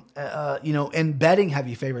 And betting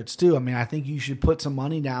heavy favorites too. I mean, I think you should put some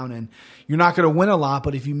money down, and you're not going to win a lot,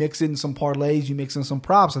 but if you mix in some parlays, you mix in some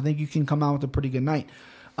props, I think you can come out with a pretty good night.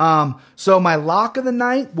 So my lock of the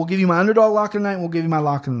night, we'll give you my underdog lock of the night, and we'll give you my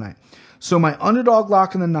lock of the night. So my underdog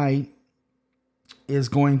lock of the night is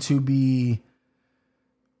going to be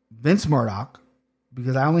Vince Murdoch,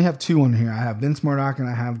 because I only have 2 on here. I have Vince Murdoch and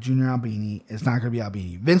I have Junior Albini. It's not going to be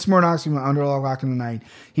Albini. Vince Murdoch's going to be my underdog lock of the night.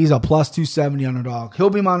 He's a plus 270 underdog. He'll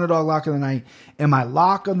be my underdog lock of the night. And my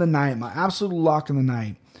lock of the night, my absolute lock of the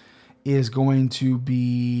night, is going to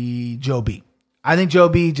be Joe B. I think Joe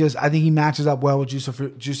B I think he matches up well with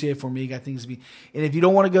Jussier Formiga. I think it's be, and if you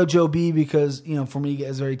don't want to go Joe B because, Formiga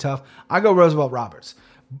is very tough, I go Roosevelt Roberts.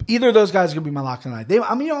 Either of those guys are going to be my lock of the night.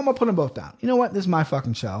 I'm going to put them both down. You know what? This is my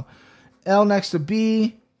fucking show. L next to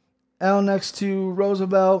B, L next to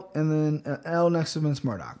Roosevelt, and then L next to Vince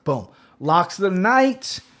Murdoch. Boom. Locks of the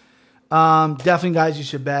night. Definitely, guys, you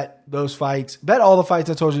should bet those fights. Bet all the fights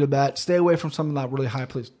I told you to bet. Stay away from some of that really high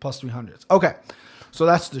plus 300s. Okay. So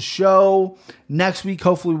that's the show. Next week,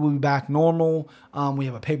 hopefully, we'll be back normal. We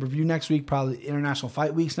have a pay-per-view next week, probably International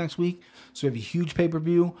Fight Weeks next week. So we have a huge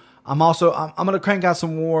pay-per-view. I'm going to crank out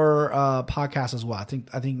some more podcasts as well. I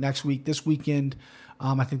think next week, this weekend,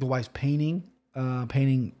 I think the wife's painting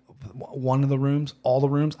one of the rooms, all the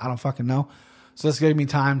rooms. I don't fucking know. So that's giving me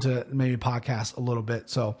time to maybe podcast a little bit.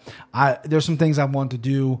 So there's some things I want to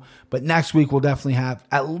do, but next week we'll definitely have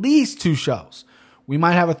at least 2 shows. We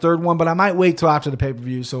might have a third one, but I might wait till after the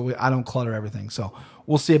pay-per-view so I don't clutter everything. So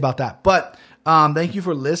we'll see about that. But thank you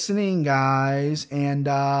for listening, guys. And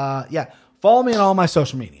follow me on all my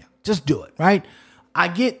social media. Just do it, right?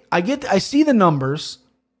 I see the numbers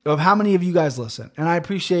of how many of you guys listen, and I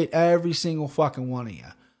appreciate every single fucking one of you.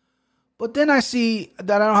 But then I see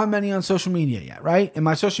that I don't have many on social media yet, right? And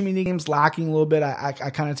my social media game's lacking a little bit. I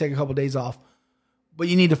kind of take a couple days off. But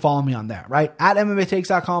you need to follow me on there, right? At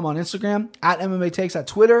MMAtakes.com on Instagram, at MMAtakes at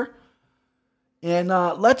Twitter. And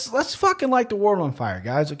let's fucking light the world on fire,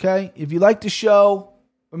 guys, okay? If you like the show,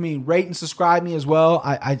 rate and subscribe me as well.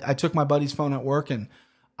 I took my buddy's phone at work and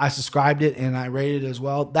I subscribed it and I rated it as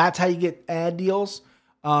well. That's how you get ad deals.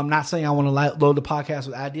 Not saying I want to load the podcast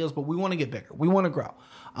with ad deals, but we want to get bigger. We want to grow.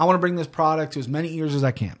 I want to bring this product to as many ears as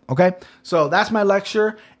I can. Okay. So that's my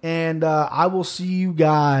lecture. And I will see you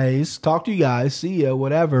guys, talk to you guys, see you,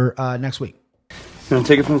 whatever, next week. You want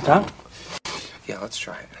to take it from the top? Yeah, let's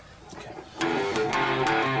try it.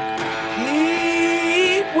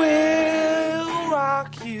 He will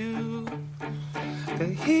rock you.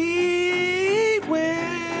 He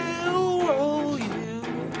will roll you.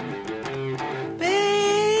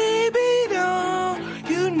 Baby, don't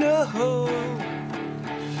you know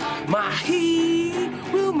my heat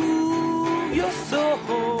will move your soul.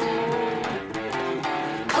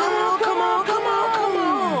 Come on, come on, come on, come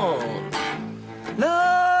on.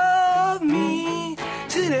 Love me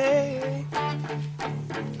today.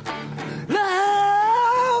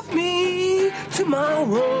 Love me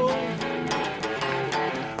tomorrow.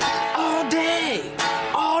 All day,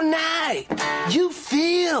 all night, you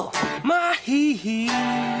feel my heat.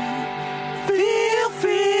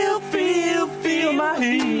 Feel my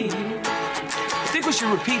heat. I think we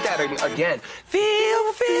should repeat that again.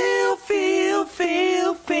 Feel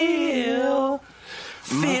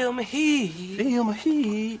my heat. Feel my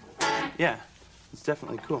heat. Yeah, it's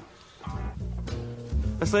definitely cool.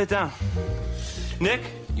 Let's lay it down. Nick?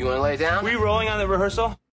 You want to lay it down? We rolling on the rehearsal?